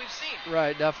effect on what we've seen.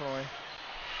 Right, definitely.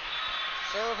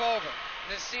 Serve over.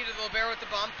 Nacita the libero with the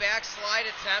bump. Back slide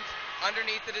attempt.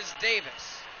 Underneath it is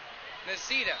Davis.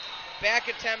 Nacita.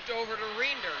 Back attempt over to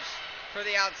Reinders for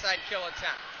the outside kill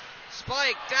attempt.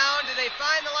 Spike down. Do they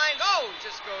find the line? Oh,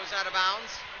 just goes out of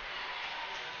bounds.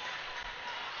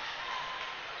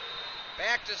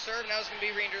 Back to serve. Now it's going to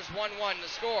be Reinders 1-1 to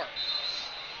score.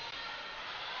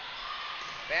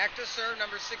 Back to serve.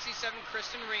 Number 67,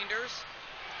 Kristen Reinders.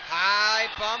 High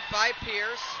bump by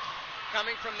Pierce.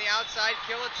 Coming from the outside.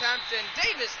 Kill attempt. And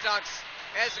Davis ducks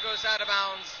as it goes out of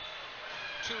bounds.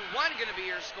 2-1 going to be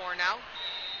your score now.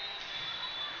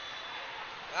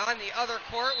 On the other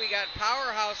court, we got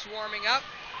Powerhouse warming up.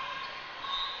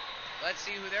 Let's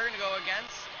see who they're going to go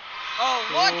against. Oh,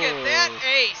 look at that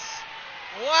ace.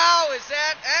 Wow,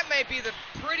 that may be the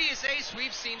prettiest ace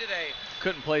we've seen today.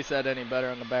 Couldn't place that any better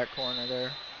in the back corner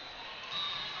there.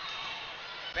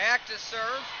 Back to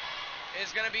serve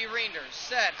is going to be Reinders.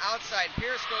 Set, outside.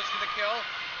 Pierce goes for the kill.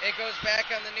 It goes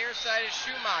back on the near side of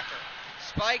Schumacher.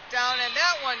 Spike down, and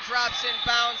that one drops in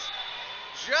bounds.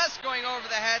 Just going over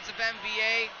the heads of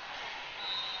NBA.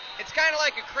 It's kind of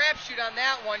like a crapshoot on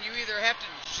that one. You either have to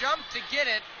jump to get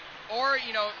it or,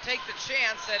 take the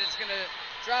chance that it's going to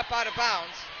drop out of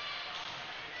bounds.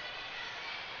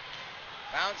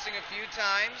 Bouncing a few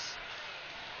times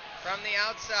from the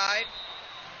outside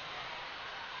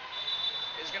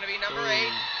is going to be number 8.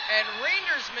 And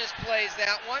Reinders misplays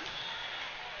that one.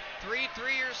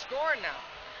 3-3 your score now.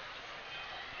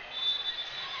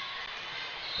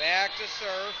 Back to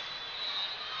serve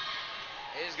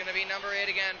is going to be number 8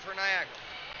 again for Niagara.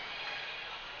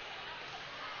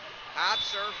 Hop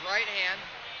serve, right hand.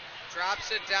 Drops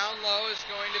it down low is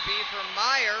going to be for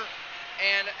Meyer.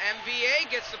 And MVA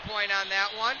gets the point on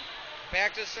that one.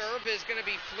 Back to serve is going to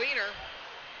be Fleener.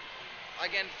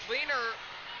 Again, Fleener,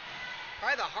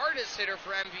 probably the hardest hitter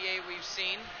for MVA we've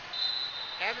seen.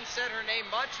 Haven't said her name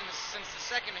much since the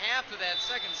second half of that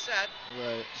second set.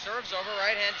 Right. Serves over,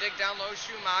 right hand dig down low,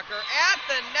 Schumacher. At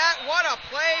the net, what a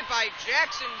play by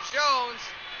Jackson Jones.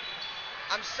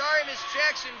 I'm sorry, Miss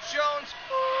Jackson Jones.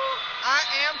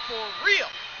 I am for real.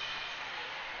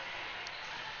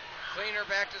 Cleaner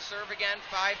back to serve again,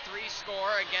 5-3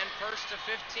 score. Again, first to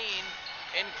 15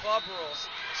 in club rules.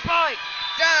 Spike,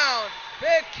 down,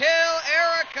 big kill,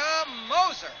 Erica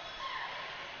Moser.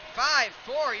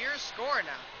 5-4, your score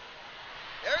now.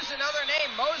 There's another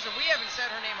name, Moser. We haven't said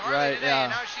her name hardly today,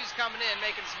 and now she's coming in,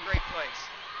 making some great plays.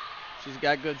 She's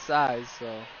got good size,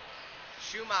 so.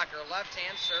 Schumacher,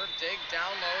 left-hand serve, dig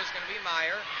down low is going to be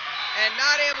Meyer. And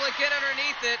not able to get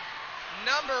underneath it.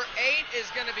 Number 8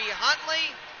 is going to be Huntley,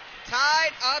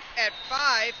 tied up at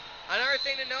 5. Another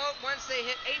thing to note, once they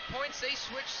hit 8 points, they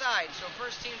switch sides. So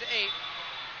first team to 8.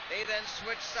 They then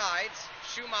switch sides.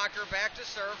 Schumacher back to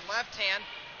serve, left hand.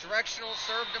 Directional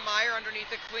serve to Meyer, underneath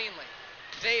it cleanly.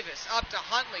 Davis up to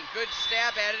Huntley. Good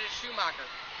stab at it at Schumacher.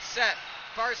 Set.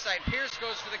 Far side. Pierce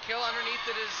goes for the kill. Underneath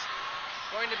it is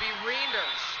going to be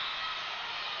Reinders.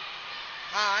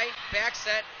 High. Back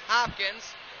set.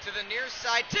 Hopkins to the near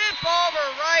side. Tip over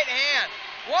right hand.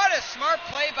 What a smart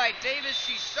play by Davis.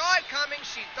 She saw it coming.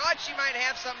 She thought she might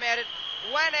have something at it.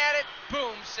 Went at it.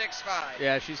 Boom. 6-5.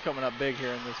 Yeah, she's coming up big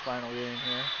here in this final game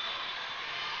here.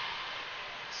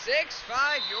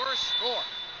 6-5 your score.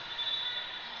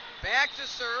 Back to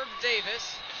serve,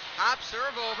 Davis. Hop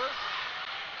serve over.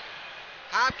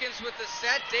 Hopkins with the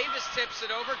set. Davis tips it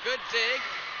over. Good dig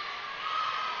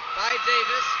by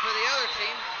Davis for the other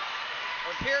team.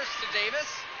 Or Pierce to Davis.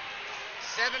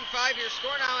 7-5 your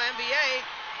score now, NBA.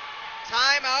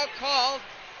 Timeout called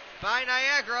by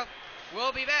Niagara.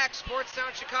 We'll be back.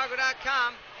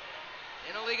 SportsTownChicago.com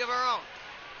in a league of our own.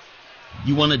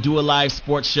 You want to do a live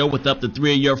sports show with up to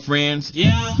 3 of your friends?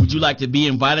 Yeah. Would you like to be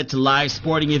invited to live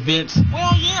sporting events?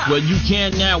 Well, yeah. Well, you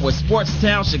can now with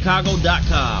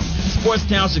SportsTownChicago.com.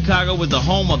 Sportstown Chicago is the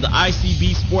home of the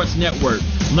ICB Sports Network.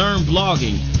 Learn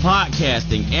blogging,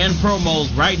 podcasting, and promos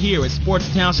right here at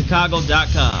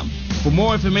SportsTownChicago.com. For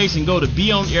more information, go to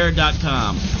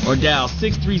beonair.com or dial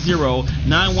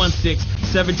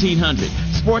 630-916-1700.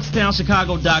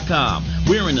 SportsTownChicago.com.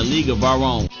 We're in the league of our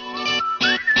own.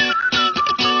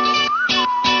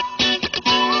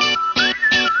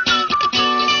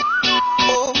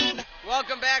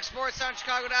 Welcome back,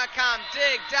 SportsTownChicago.com.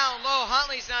 Dig down low.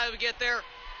 Huntley's not able to get there.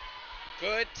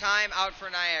 Good time out for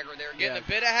Niagara. They were getting a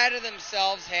bit ahead of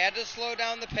themselves. Had to slow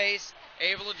down the pace.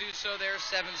 Able to do so there.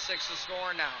 7-6 the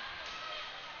score now.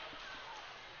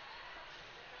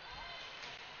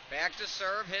 Back to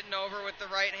serve. Hitting over with the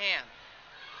right hand.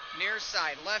 Near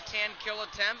side. Left hand kill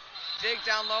attempt. Dig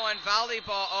down low and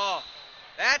volleyball. Oh,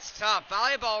 that's tough.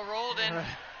 Volleyball rolled in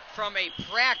from a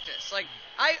practice.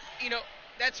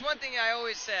 That's one thing I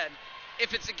always said.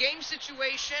 If it's a game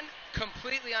situation,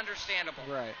 completely understandable.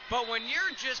 Right. But when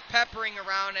you're just peppering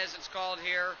around, as it's called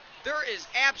here, there is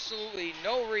absolutely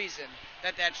no reason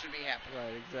that should be happening.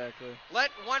 Right, exactly. Let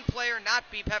one player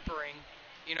not be peppering,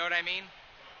 you know what I mean?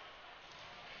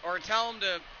 Or tell them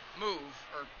to move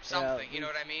or something, you know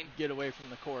what I mean? Get away from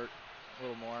the court a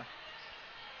little more.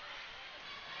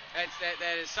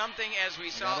 That is something, as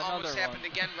we saw almost happened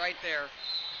again right there,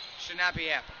 should not be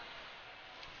happening.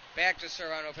 Back to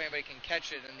serve. I don't know if anybody can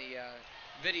catch it in the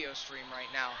video stream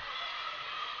right now.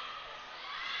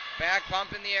 Back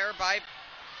pump in the air by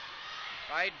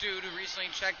Dude, who recently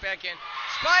checked back in.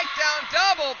 Spike down,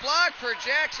 double block for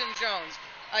Jackson Jones.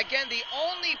 Again, the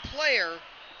only player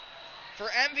for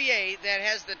NBA that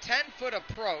has the 10-foot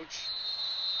approach.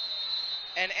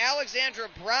 And Alexandra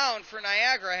Brown for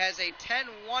Niagara has a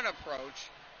 10-1 approach.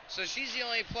 So she's the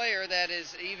only player that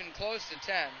is even close to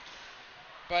 10.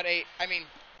 But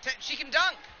she can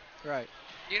dunk. Right.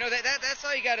 You know, that's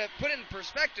how you got to put it in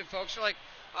perspective, folks. You're like,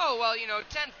 oh, well,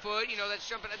 10 foot, that's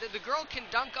jumping. The girl can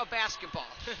dunk a basketball.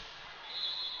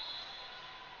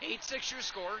 8-6 your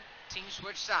score. Team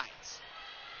switch sides.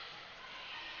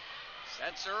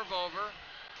 Set serve over.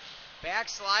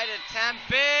 Backslide attempt.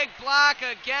 Big block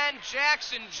again.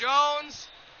 Jackson Jones.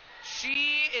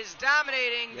 She is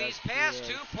dominating these past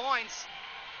 2 points.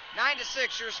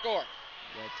 9-6 your score.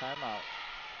 Yeah, timeout.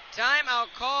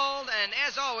 Timeout called, and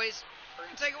as always, we're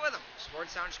going to take it with them.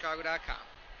 SportsTownChicago.com.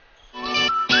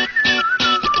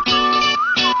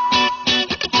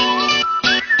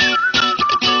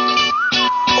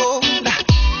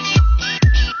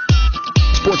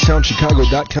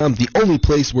 SportsTownChicago.com, the only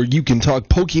place where you can talk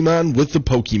Pokemon with the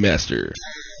Pokemaster.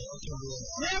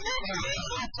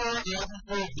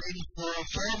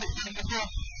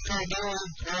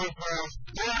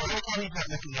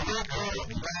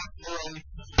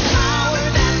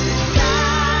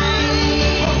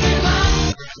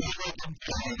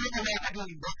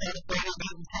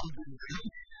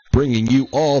 Bringing you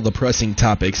all the pressing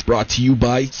topics, brought to you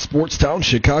by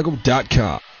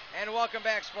SportsTownChicago.com. And welcome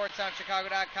back,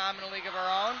 SportsTownChicago.com in a league of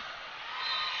our own.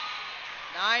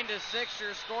 9-6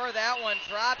 your score. That one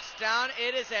drops down.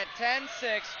 It is at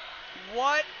 10-6.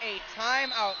 What a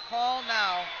timeout call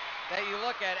now that you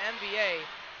look at NBA.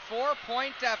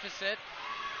 4-point deficit.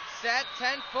 Set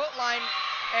 10-foot line.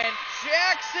 And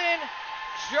Jackson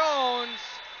Jones.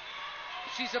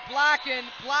 She's a blocking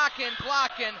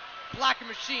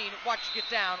machine. Watch you get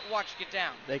down.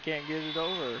 They can't get it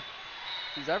over.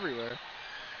 She's everywhere.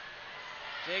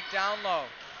 Dig down low.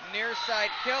 Near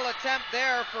side kill attempt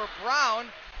there for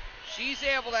Brown. She's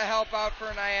able to help out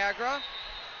for Niagara.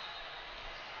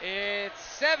 It's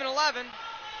 7-11.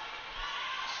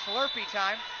 Slurpee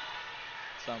time.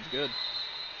 Sounds good.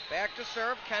 Back to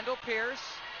serve. Kendall Pierce.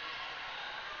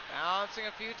 Bouncing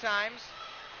a few times.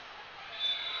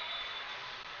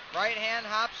 Right hand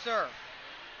hop serve.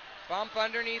 Bump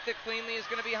underneath it cleanly is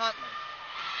going to be Huntley.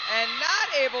 And not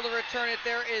able to return it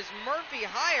there is Murphy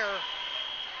Hire.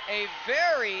 A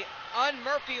very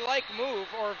un-Murphy-like move,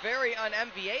 or very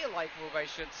un-MVA-like move, I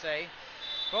should say.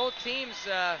 Both teams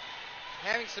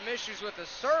having some issues with the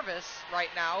service right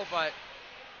now, but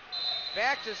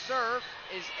back to serve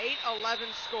is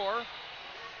 8-11 score.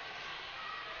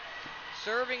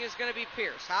 Serving is going to be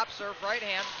Pierce. Hop serve, right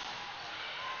hand.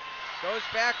 Goes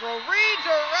back row.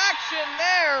 Redirection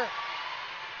there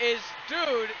is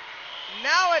Dude.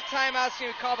 Now a timeout's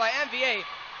going to be called by MVA.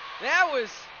 That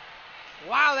was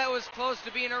close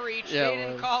to being a reach. Yeah, they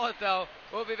didn't call it, though.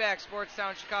 We'll be back.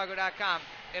 SportsTownChicago.com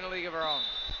in a league of our own.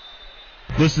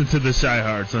 Listen to the Shy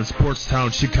Hearts on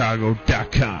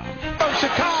SportsTownChicago.com. From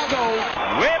Chicago,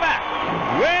 way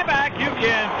back, you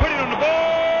can put it on the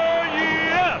board,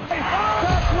 yeah!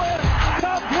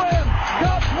 Cup win,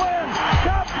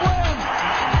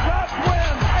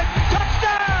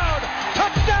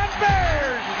 touchdown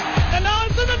Bears! And now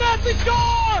it's in the net, they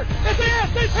score! It's in!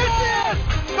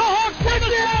 The Hawks win the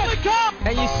Stanley Cup!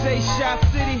 And you say Shop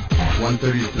City?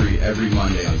 1:33 every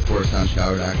Monday on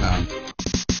SportsTownChicago.com.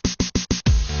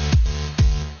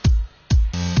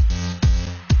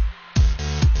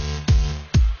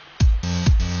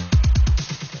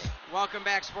 Welcome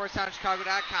back,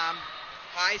 SportsTownChicago.com.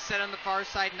 High set on the far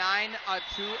side,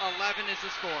 9-11 is the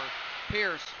score.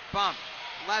 Pierce, bump,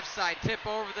 left side, tip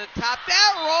over the top.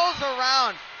 That rolls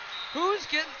around. Who's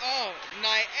getting? Oh,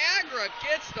 Niagara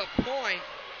gets the point.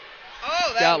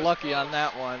 Oh, that Got was lucky close. on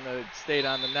that one. It stayed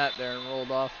on the net there and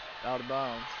rolled off out of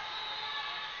bounds.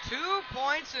 2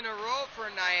 points in a row for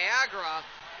Niagara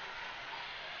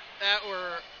that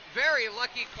were very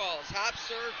lucky calls. Hop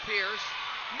serve, Pierce.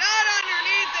 Not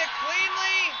underneath it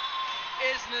cleanly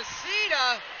is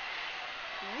Nacita.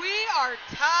 We are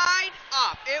tied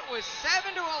up. It was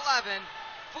 7-11,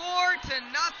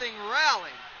 4-0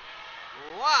 rally.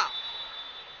 Wow.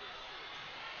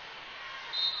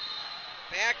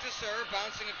 Back to serve,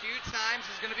 bouncing a few times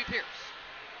is going to be Pierce.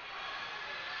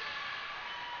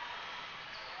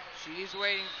 She's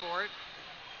waiting for it.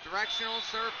 Directional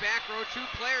serve, back row. 2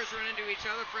 players run into each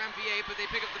other for MVA, but they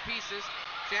pick up the pieces.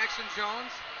 Jackson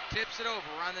Jones tips it over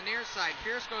on the near side.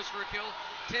 Pierce goes for a kill,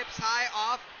 tips high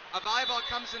off. A volleyball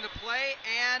comes into play,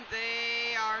 and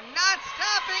they are not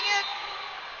stopping it.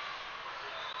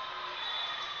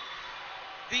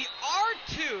 The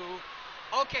R2,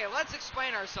 okay, let's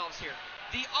explain ourselves here.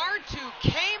 The R2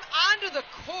 came onto the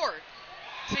court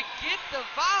to get the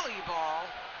volleyball.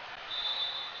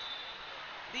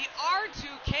 The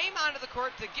R2 came onto the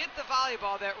court to get the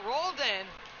volleyball that rolled in.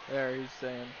 There, he's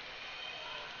saying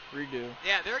redo.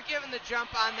 Yeah, they're giving the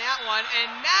jump on that one.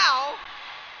 And now,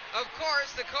 of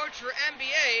course, the coach for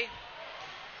NBA,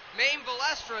 Maine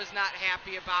Valestra, is not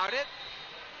happy about it.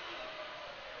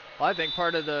 Well, I think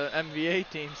part of the MVA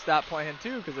team stopped playing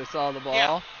too because they saw the ball.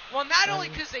 Yeah. Well, not only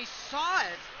because they saw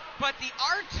it, but the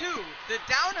R2, the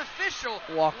down official,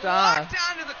 walked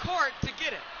onto the court to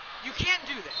get it. You can't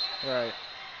do that. Right.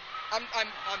 I'm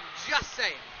just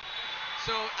saying.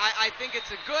 So I think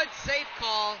it's a good, safe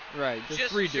call. Right.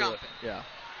 Just redo jumping. it. Yeah.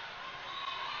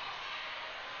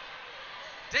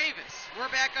 Davis, we're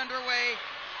back underway.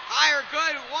 Higher,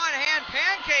 good one-hand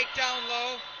pancake down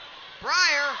low.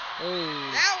 Breyer,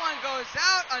 that one goes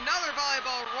out. Another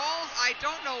volleyball rolls. I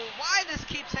don't know why this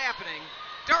keeps happening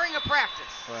during a practice.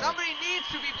 Right. Somebody needs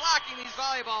to be blocking these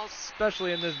volleyballs.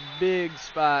 Especially in this big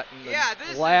spot in the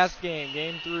this last game,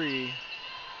 game 3.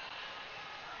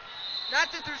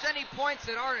 Not that there's any points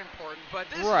that aren't important, but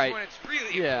this right. is when it's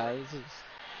really important. This is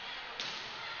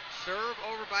serve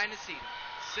over by Nacita.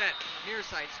 Set, near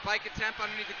side, spike attempt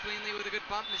underneath it cleanly with a good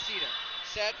bump. Nisita.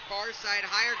 Set, far side,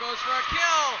 higher goes for a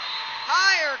kill.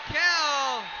 Higher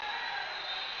kill.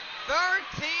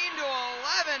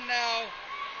 13-11 now.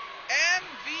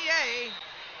 MVA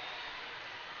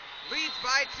leads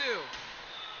by 2.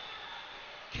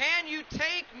 Can you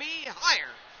take me higher?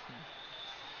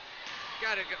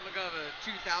 Gotta look up a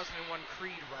 2001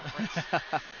 Creed reference.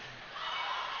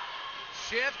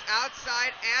 Shift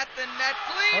outside at the net.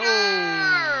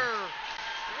 Fleener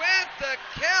with the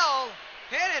kill.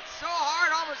 Hit it so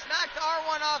hard, almost knocked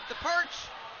R1 off the perch.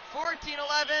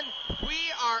 14-11.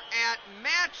 We are at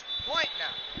match point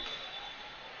now.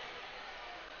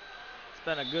 It's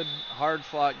been a good,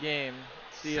 hard-fought game.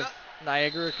 See if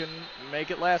Niagara can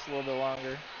make it last a little bit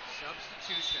longer.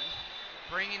 Substitution.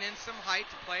 Bringing in some height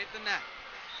to play at the net.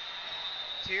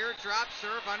 Teardrop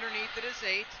serve underneath it is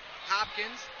 8.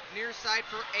 Hopkins near side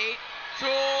for 8.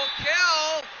 Tool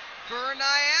kill for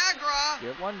Niagara.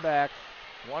 Get one back.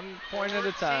 1 point at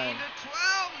a time.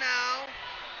 14-12 now.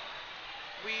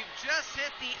 We've just hit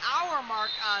the hour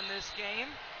mark on this game.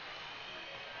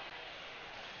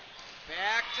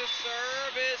 Back to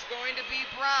serve is going to be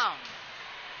Brown.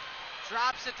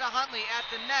 Drops it to Huntley at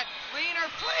the net. Fleener!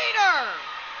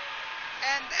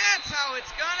 And that's how it's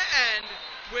going to end,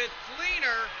 with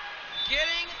Fleener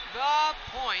getting the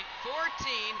point, 14-13.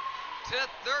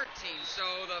 So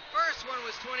the first one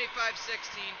was 25-16,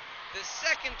 the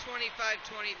second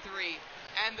 25-23,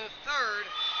 and the third,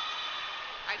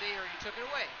 they already took it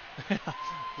away.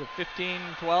 The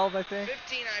 15-12, I think?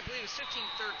 15, I believe it was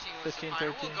 15-13 was 15-13. the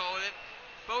final. We'll go with it.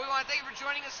 But we want to thank you for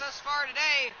joining us thus far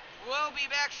today. We'll be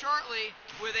back shortly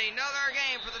with another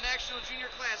game for the National Junior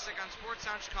Classic on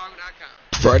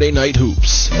SportsTownChicago.com. Friday Night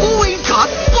Hoops. We got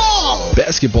ball!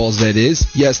 Basketballs, that is.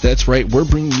 Yes, that's right. We're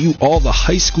bringing you all the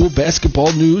high school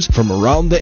basketball news from around the